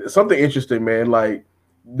something interesting, man, like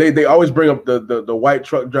they always bring up the white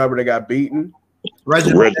truck driver that got beaten.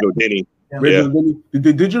 Reginald Denny.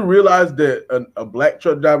 Did you realize that a black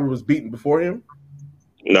truck driver was beaten before him?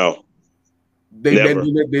 No. They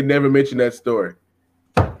never mentioned that story.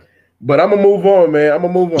 But I'm gonna move on, man. I'm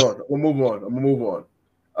gonna move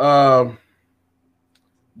on.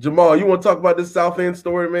 Jamal, you want to talk about this South End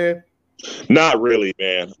story, man? Not really,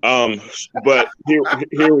 man. But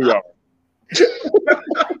here we are.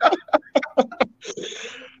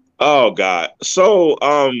 Oh God. So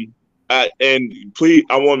and please,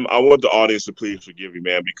 I want the audience to please forgive me,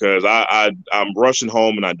 man, because I'm rushing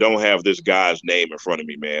home and I don't have this guy's name in front of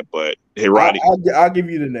me, man. But hey, Rodney, I'll give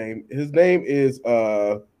you the name. His name is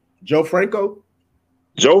Joe Franco.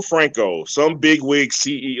 Joe Franco, some bigwig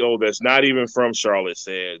CEO that's not even from Charlotte,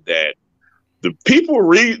 said that the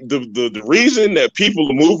reason that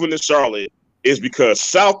people are moving to Charlotte is because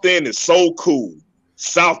South End is so cool.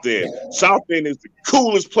 South End is the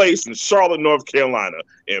coolest place in Charlotte, North Carolina,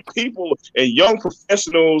 and people and young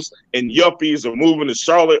professionals and yuppies are moving to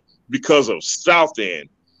Charlotte because of South End.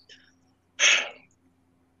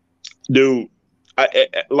 Dude,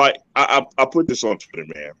 I put this on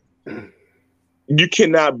Twitter, man. You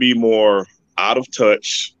cannot be more out of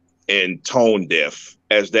touch and tone deaf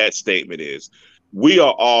as that statement is.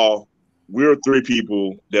 We're three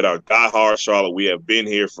people that are diehard Charlotte. We have been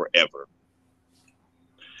here forever.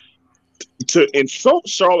 To insult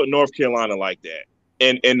Charlotte, North Carolina like that,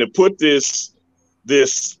 and to put this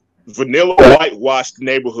vanilla whitewashed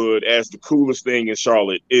neighborhood as the coolest thing in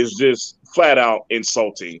Charlotte is just flat out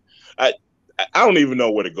insulting. I don't even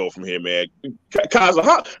know where to go from here, man.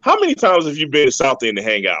 Kaza, how many times have you been to South End to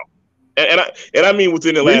hang out? And I mean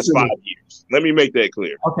within the last 5 years. Let me make that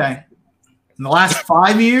clear. Okay. In the last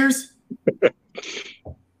 5 years?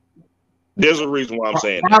 There's a reason why I'm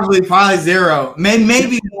saying probably zero.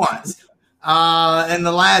 Maybe once. In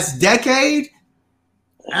the last decade,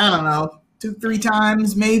 I don't know, 2-3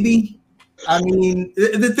 times maybe. I mean,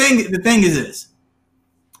 the thing is this.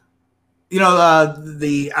 You know,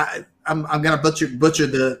 I'm gonna butcher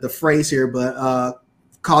the phrase here, but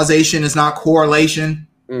causation is not correlation.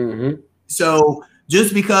 Mm-hmm. So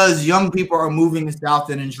just because young people are moving to South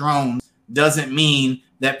End in drones doesn't mean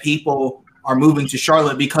that people are moving to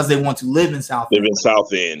Charlotte because they want to live in South End. Live in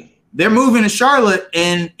South End. They're moving to Charlotte,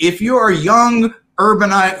 and if you're a young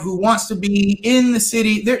urbanite who wants to be in the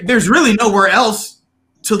city, there's really nowhere else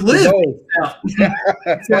to live. South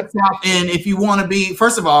End, if you want to be,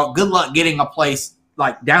 first of all, good luck getting a place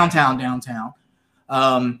like downtown.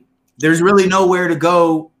 There's really nowhere to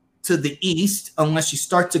go to the east unless you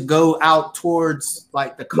start to go out towards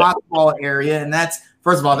like the Cotswold area, and that's,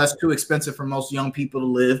 first of all, that's too expensive for most young people to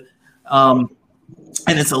live.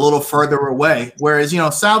 And it's a little further away. Whereas, you know,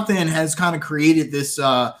 South End has kind of created this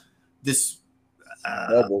it's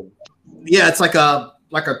like a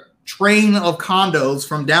train of condos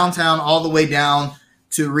from downtown all the way down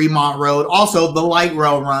to Remont Road. Also, the light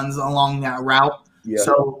rail runs along that route. Yeah.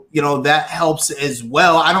 So, you know, that helps as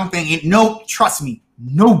well. I don't think trust me,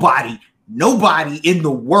 nobody in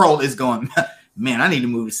the world is going, man, I need to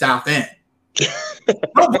move to South End.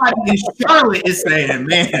 Nobody in Charlotte is saying,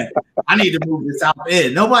 man, I need to move to South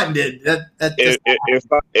End. Nobody did that.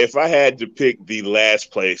 If I had to pick the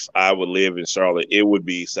last place I would live in Charlotte, it would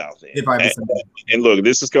be South End. And look,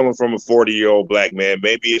 this is coming from a 40-year-old black man.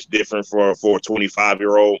 Maybe it's different for a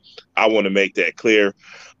 25-year-old. I want to make that clear.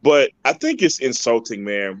 But I think it's insulting,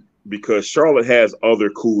 man, because Charlotte has other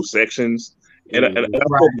cool sections. And I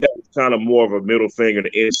hope that's kind of more of a middle finger to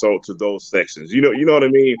insult to those sections. You know what I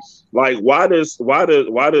mean? Like, why does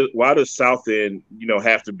South End, you know,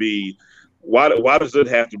 have to be? Why does it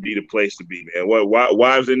have to be the place to be, man?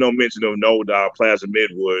 Why is there no mention of No Dog, Plaza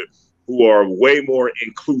Midwood, who are way more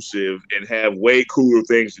inclusive and have way cooler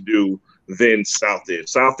things to do than South End?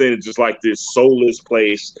 South End is just like this soulless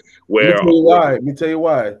place where. Let me tell you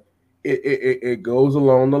why. It goes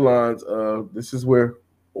along the lines of, this is where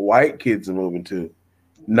white kids are moving to,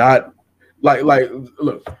 not like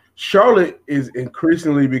look, Charlotte is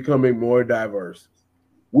increasingly becoming more diverse.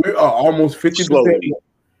 We are almost 50%.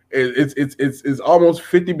 It's almost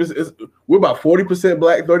 50%. We're about 40%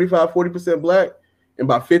 black, 35-40% black, and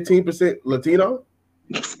about 15% Latino.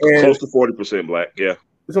 Close to 40% black, yeah.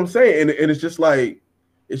 That's what I'm saying. And it's just like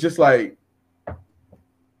I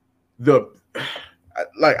look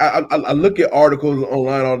at articles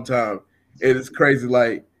online all the time. And it's crazy.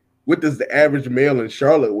 Like, what does the average male in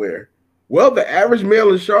Charlotte wear? Well, the average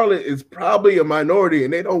male in Charlotte is probably a minority,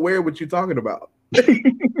 and they don't wear what you're talking about. Right.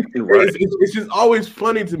 It's just always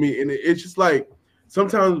funny to me, and it's just like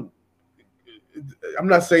sometimes, I'm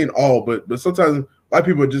not saying all, but sometimes white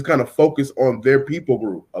people just kind of focus on their people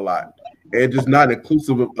group a lot, and just not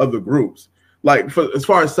inclusive of other groups. Like, as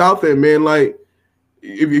far as South End, man, like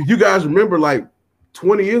if you guys remember, like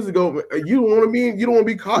 20 years ago, you don't want to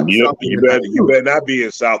be caught. You better not be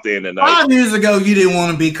in South End tonight. 5 years ago, you didn't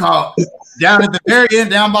want to be caught down at the very end,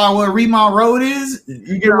 down by where Remont Road is.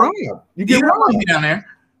 You get robbed. You get robbed down there.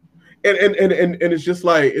 And it's just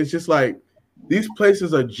like these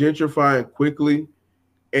places are gentrifying quickly,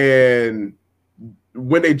 and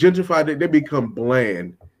when they gentrify, they become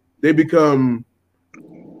bland. They become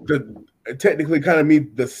technically kind of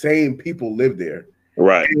mean the same people live there,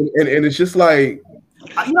 right? And it's just like.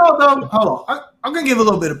 You know, though, hold on. I'm going to give a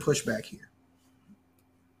little bit of pushback here.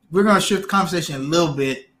 We're going to shift the conversation a little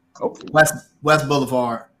bit. West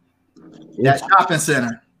Boulevard, that shopping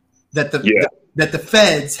center that the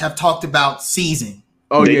feds have talked about seizing.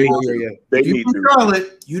 Oh, yeah. You from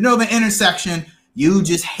Charlotte, you know the intersection. You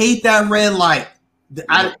just hate that red light.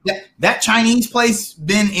 That Chinese place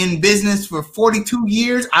been in business for 42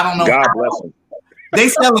 years. I don't know. God bless them. They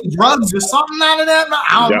selling drugs or something out of that.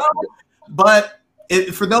 I don't know. But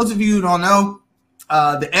for those of you who don't know,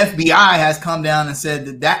 the FBI has come down and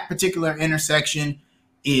said that particular intersection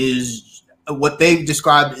is what they've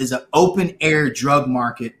described as an open air drug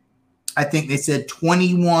market I think they said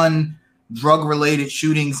 21 drug-related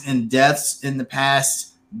shootings and deaths in the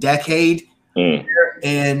past decade.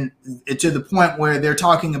 And to the point where they're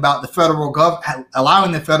talking about the federal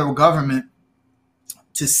allowing the federal government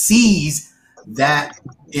to seize that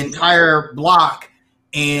entire block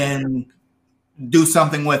and do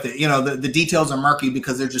something with it. The details are murky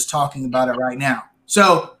because they're just talking about it right now.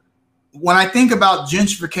 So when I think about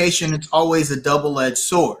gentrification, it's always a double-edged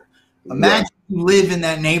sword. Imagine you live in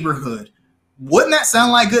that neighborhood. Wouldn't that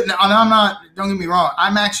sound like good? And I'm not, don't get me wrong,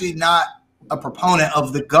 I'm actually not a proponent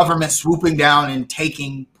of the government swooping down and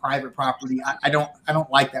taking private property. I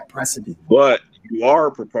don't like that precedent. But you are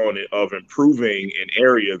a proponent of improving an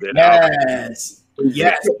area that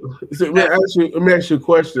Yes. So let me ask you a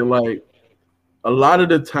question. Like, a lot of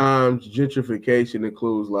the times gentrification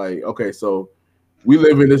includes like, okay, so we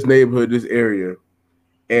live in this neighborhood, this area,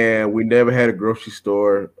 and we never had a grocery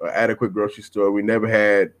store, an adequate grocery store. We never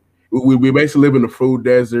had, we basically live in a food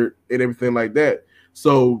desert and everything like that.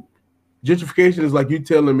 So gentrification is like you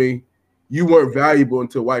telling me you weren't valuable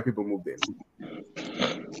until white people moved in.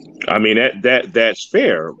 I mean, that's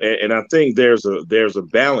fair. And I think there's a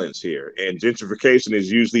balance here. And gentrification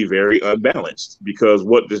is usually very unbalanced because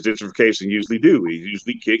what does gentrification usually do? It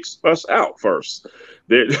usually kicks us out first.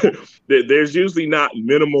 There's usually not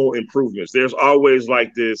minimal improvements. There's always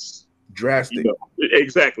like this drastic.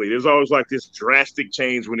 Exactly. There's always like this drastic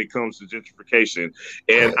change when it comes to gentrification.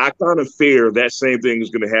 And I kind of fear that same thing is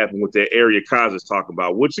going to happen with that area Kaz is talking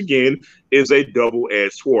about, which again is a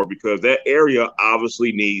double-edged sword because that area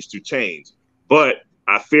obviously needs to change. But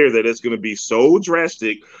I fear that it's going to be so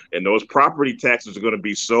drastic and those property taxes are going to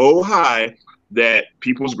be so high that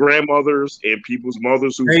people's grandmothers and people's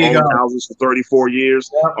mothers who own houses for 34 years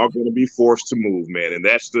are going to be forced to move, man. And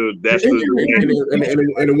it's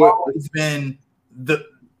been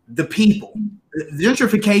the people.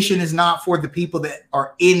 Gentrification is not for the people that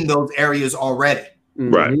are in those areas already.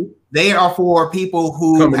 Right. They are for people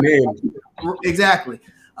who coming in. Exactly.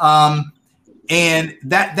 And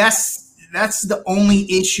that's the only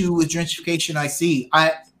issue with gentrification I see.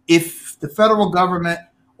 If the federal government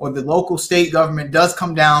or the local state government does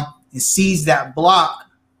come down and seize that block,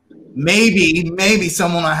 maybe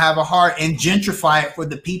someone will have a heart and gentrify it for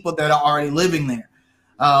the people that are already living there.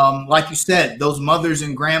 Like you said, those mothers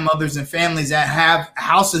and grandmothers and families that have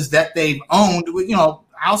houses that they've owned,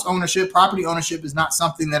 house ownership, property ownership is not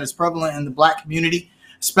something that is prevalent in the Black community,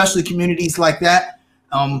 especially communities like that.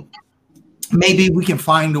 Maybe we can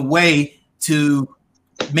find a way to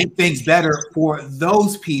make things better for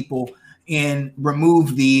those people and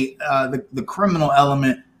remove the criminal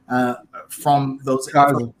element from those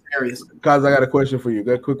areas. Guys, I got a question for you.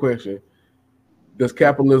 Got a quick question. Does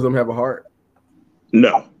capitalism have a heart?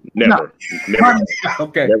 No, never. No. Never.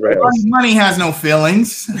 Okay. Never money has no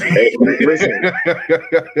feelings. Hey, listen,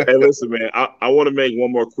 man. I want to make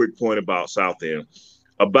one more quick point about South End.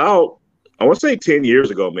 I want to say 10 years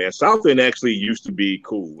ago, man, South End actually used to be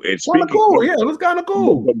cool. And kind of cool. Yeah, it was kind of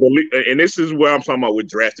cool. And this is where I'm talking about with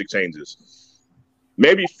drastic changes.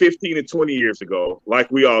 Maybe 15 to 20 years ago, like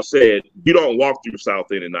we all said, you don't walk through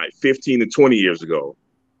South End at night, 15 to 20 years ago.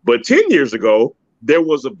 But 10 years ago, there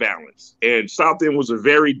was a balance. And South End was a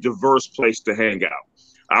very diverse place to hang out.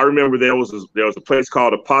 I remember there was a place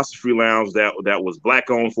called Apostrophe Lounge that was Black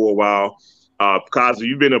owned for a while. Kazi,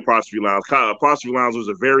 you've been to Apostrophe Lounge. Apostrophe Lounge was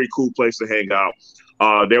a very cool place to hang out.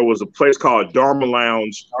 There was a place called Dharma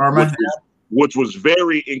Lounge, which was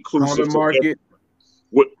very inclusive.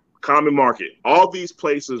 Common Market. All these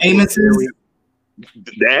places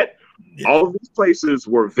all of these places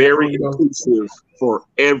were very inclusive for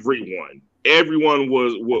everyone. Everyone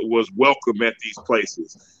was welcome at these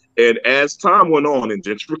places. And as time went on and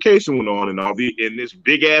gentrification went on and in this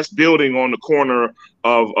big ass building on the corner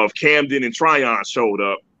of Camden and Tryon showed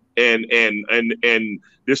up and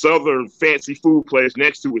this other fancy food place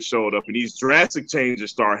next to it showed up and these drastic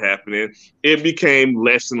changes start happening, it became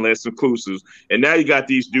less and less inclusive. And now you got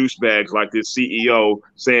these douchebags like this CEO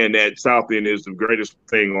saying that South End is the greatest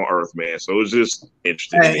thing on earth, man. So it's just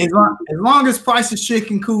interesting. Hey, as long as Price's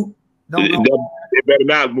Chicken Coop they better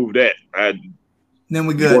not move that. Then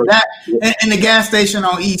we good. That and the gas station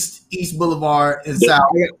on East Boulevard in South.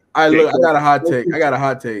 I got a hot take. I got a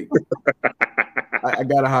hot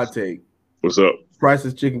take. What's up?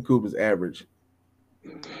 Price's Chicken Coop is average.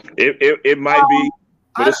 It might be,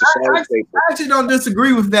 but it's a solid staple. I actually don't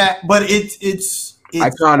disagree with that, but it's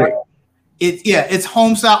iconic. It's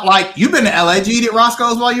home style. Like, you've been to LA. Did you eat at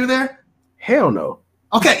Roscoe's while you were there? Hell no.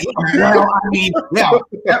 Okay. Well, I mean,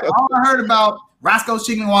 all I heard about Roscoe's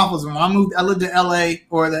Chicken and Waffles when I lived in LA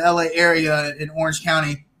or the LA area in Orange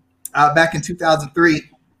County back in 2003.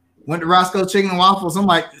 Went to Roscoe's Chicken and Waffles. I'm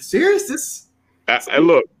like, serious? This? And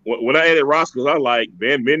look, when I ate at Roscoe's, I like,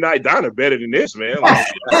 man, Midnight Diner better than this, man. Like,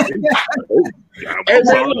 Hey,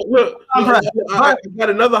 man, look, I got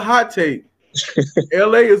another hot take.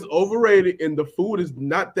 LA is overrated and the food is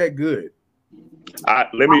not that good.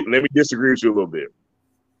 Let me disagree with you a little bit.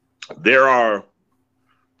 There are,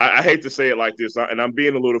 I hate to say it like this, and I'm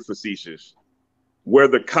being a little facetious. Where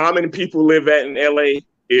the common people live at in LA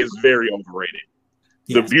is very overrated.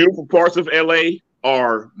 Yes. The beautiful parts of LA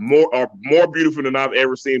are more beautiful than I've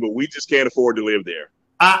ever seen, but we just can't afford to live there.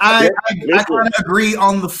 I kind of agree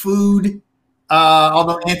on the food.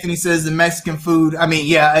 Although Anthony says the Mexican food. I mean,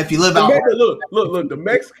 yeah, if you live out, look, the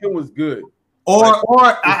Mexican was good.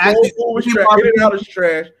 I was trash. In-N-Out is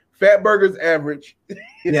trash. Fat Burger's average.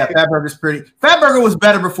 Yeah, Fat Burger's pretty. Fat Burger was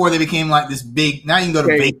better before they became like this big. Now you can go to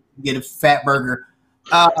Bacon and get a Fat Burger.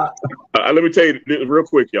 Let me tell you real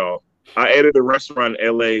quick, y'all. I ate a restaurant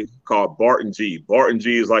in LA called Barton G. Barton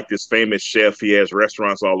G is like this famous chef. He has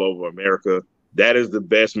restaurants all over America. That is the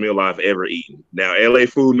best meal I've ever eaten. Now, LA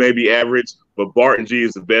food may be average, but Barton G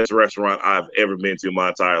is the best restaurant I've ever been to in my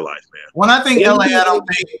entire life, man. When I think LA, I don't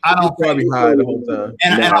think probably high the whole time.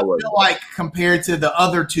 And I feel like compared to the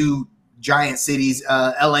other two giant cities,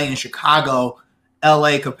 LA and Chicago,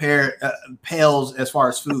 LA pales as far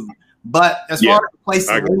as food. But as far as a place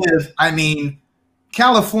to live, I mean,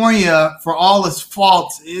 California, for all its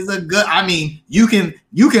faults, is a good. I mean, you can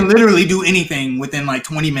literally do anything within like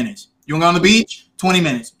 20 minutes. You want to go on the beach? 20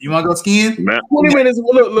 minutes. You want to go skiing? 20 minutes.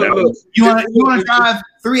 Look. You want to drive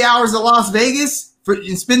 3 hours to Las Vegas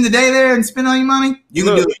and spend the day there and spend all your money? You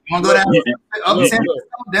can do it. You want to go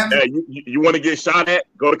down? You want to get shot at?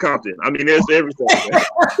 Go to Compton. I mean, there's everything.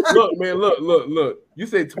 Look, man. Look. You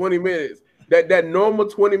say 20 minutes. That normal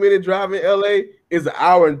 20-minute drive in LA is an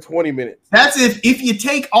hour and 20 minutes. That's if you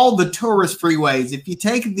take all the tourist freeways. If you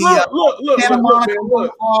take the Santa Monica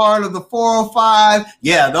Boulevard or the 405,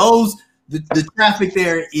 the traffic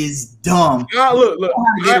there is dumb. Look.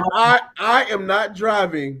 I am not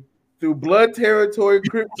driving through Blood territory,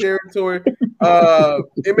 Crip territory,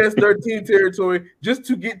 MS-13 territory just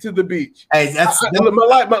to get to the beach. Hey, that's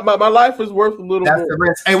my life is worth a little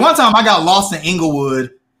more. Hey, one time I got lost in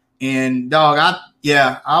Inglewood. And dog, I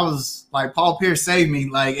was like, Paul Pierce saved me.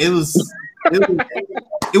 Like it was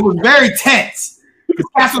very tense.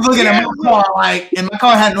 Cass was looking at my car and my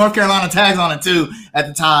car had North Carolina tags on it too at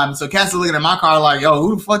the time. So Cass was looking at my car like, yo,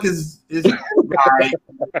 who the fuck is this guy?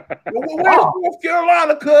 North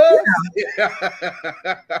Carolina, cuz.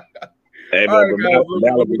 Hey, all right, guys,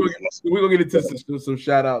 we're gonna get into some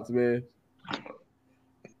shout outs, man.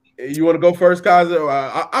 You want to go first, Kaiser?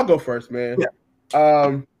 I'll go first, man.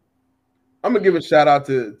 Yeah. I'm gonna give a shout out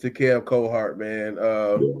to Cam Cohart, man.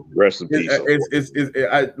 Rest in peace.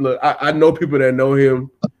 I know people that know him,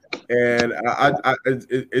 and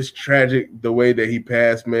it's tragic the way that he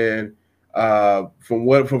passed, man.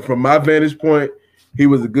 From my vantage point, he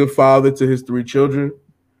was a good father to his 3 children.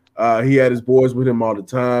 He had his boys with him all the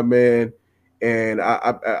time, man. And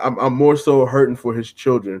I'm more so hurting for his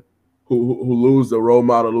children who lose a role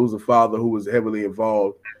model, lose a father who was heavily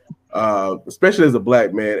involved. Especially as a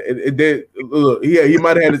black man, he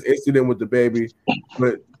might have had his incident with the baby,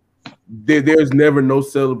 but there's never no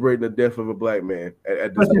celebrating the death of a black man.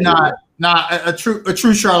 At this not a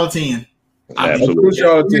true charlatan. Absolutely, a true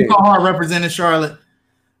charlatan. Hard represented Charlotte,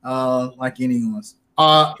 like anyone.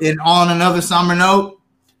 And on another summer note,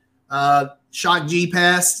 Shock G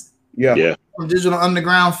passed. Yeah. From Digital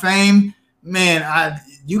Underground fame, man.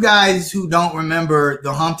 You guys who don't remember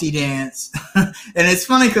the Humpty Dance, and it's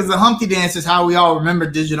funny because the Humpty Dance is how we all remember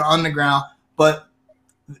Digital Underground, but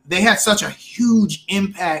they had such a huge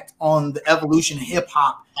impact on the evolution of hip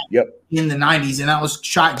hop in the 90s, and that was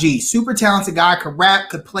Shock G. Super talented guy, could rap,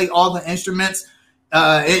 could play all the instruments,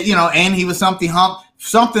 and he was something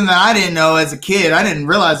that I didn't know as a kid. I didn't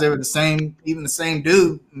realize they were the same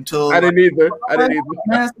dude until I didn't either.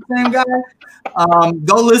 That's the same guy.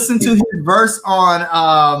 Go listen to his verse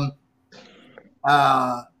on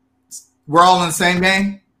We're All in the Same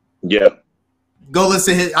Game. Yeah. Go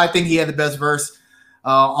listen to his. I think he had the best verse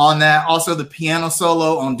on that. Also the piano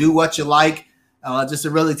solo on Do What You Like. Just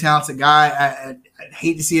a really talented guy. I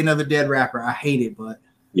hate to see another dead rapper. I hate it, but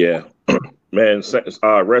yeah. Man,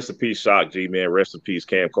 rest in peace, Shock G, man. Rest in peace,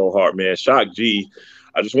 Cam Cohart, man. Shock G,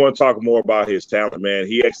 I just want to talk more about his talent, man.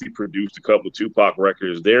 He actually produced a couple of Tupac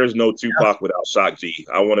records. There's no Tupac without Shock G.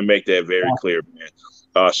 I want to make that very clear,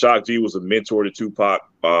 man. Shock G was a mentor to Tupac.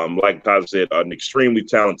 Like Tyler said, an extremely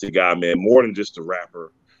talented guy, man. More than just a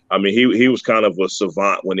rapper. I mean, he was kind of a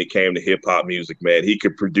savant when it came to hip hop music, man. He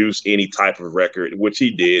could produce any type of record, which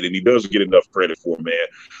he did, and he doesn't get enough credit for, man.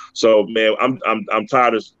 So, man, I'm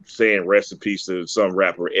tired of saying rest in peace to some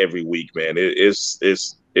rapper every week, man.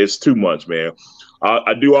 It's too much, man.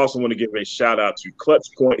 I do also want to give a shout out to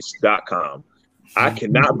ClutchPoints.com. I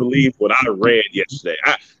cannot believe what I read yesterday.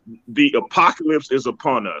 The apocalypse is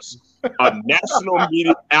upon us. A national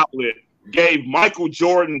media outlet gave Michael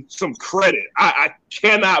Jordan some credit. I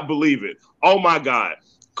cannot believe it. Oh my God.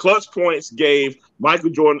 Clutch Points gave Michael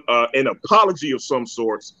Jordan an apology of some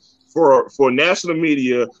sorts for national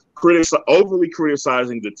media overly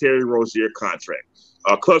criticizing the Terry Rozier contract.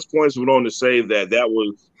 Clutch Points went on to say that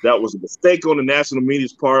was a mistake on the national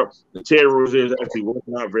media's part. The Terry Rozier is actually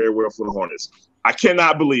working out very well for the Hornets. I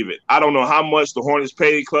cannot believe it. I don't know how much the Hornets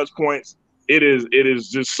paid Clutch Points. It is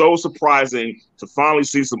just so surprising to finally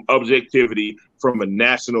see some objectivity from a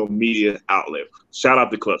national media outlet. Shout out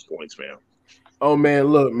to Clutch Points, man. Oh man,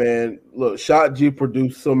 look, Shot G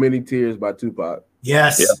produced So Many Tears by Tupac.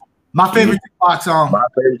 Yes, yeah. My favorite Tupac song. My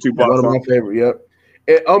favorite Tupac song. One of my favorite. Yep.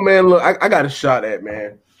 And, oh man, look, I got a shot at,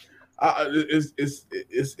 man.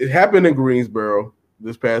 It happened in Greensboro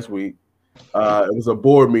this past week. It was a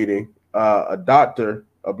board meeting. A black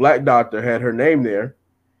doctor, had her name there.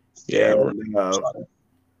 Yeah. And,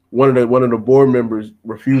 one of the board members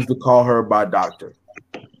refused to call her by doctor,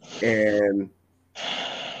 and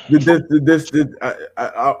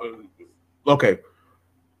okay.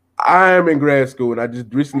 I am in grad school, and I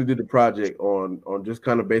just recently did a project on just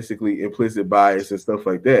kind of basically implicit bias and stuff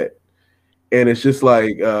like that. And it's just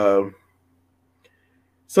like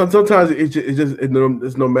sometimes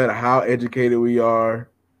it's no matter how educated we are,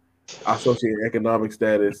 our socioeconomic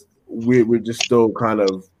status, we're just still kind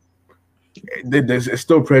of there's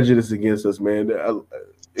still prejudice against us, man.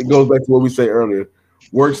 It goes back to what we said earlier.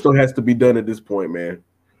 Work still has to be done at this point, man.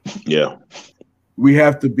 Yeah. We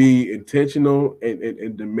have to be intentional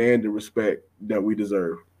and demand the respect that we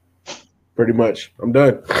deserve. Pretty much. I'm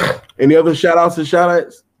done. Any other shout outs and shout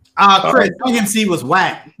outs? Chris, Young MC was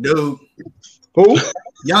whack, dude. Who?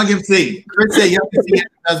 Young MC. Chris said Young MC had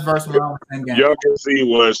the best verse around the same game. Young MC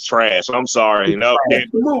was trash. I'm sorry. No.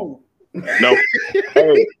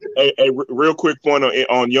 Hey, real quick point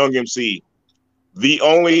on Young MC. The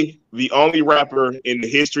only rapper in the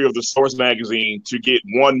history of the Source magazine to get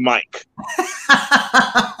one mic.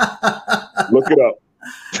 Look it up.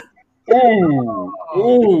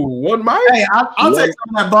 Ooh, one mic. Hey, I'll take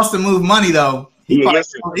some of that Bust a Move money though. He's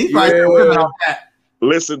probably off that.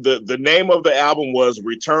 Listen, the name of the album was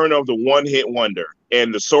Return of the One Hit Wonder,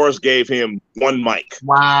 and the Source gave him one mic.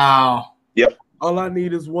 Wow. Yep. All I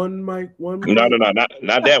need is one mic. No,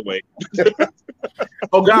 not that way.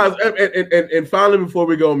 Oh, guys, and finally, before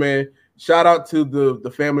we go, man, shout out to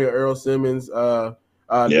the family of Earl Simmons. The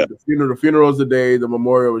funeral's today. The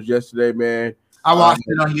memorial was yesterday, man. I watched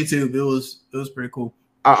it on YouTube. It was pretty cool.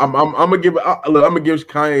 I'm gonna give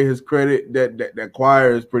Kanye his credit. That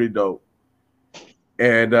choir is pretty dope.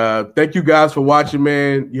 And thank you guys for watching,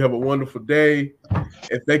 man. You have a wonderful day,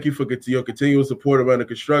 and thank you for your continual support of Under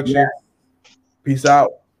Construction. Yeah. Peace out,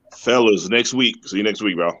 fellas. Next week. See you next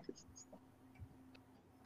week, bro.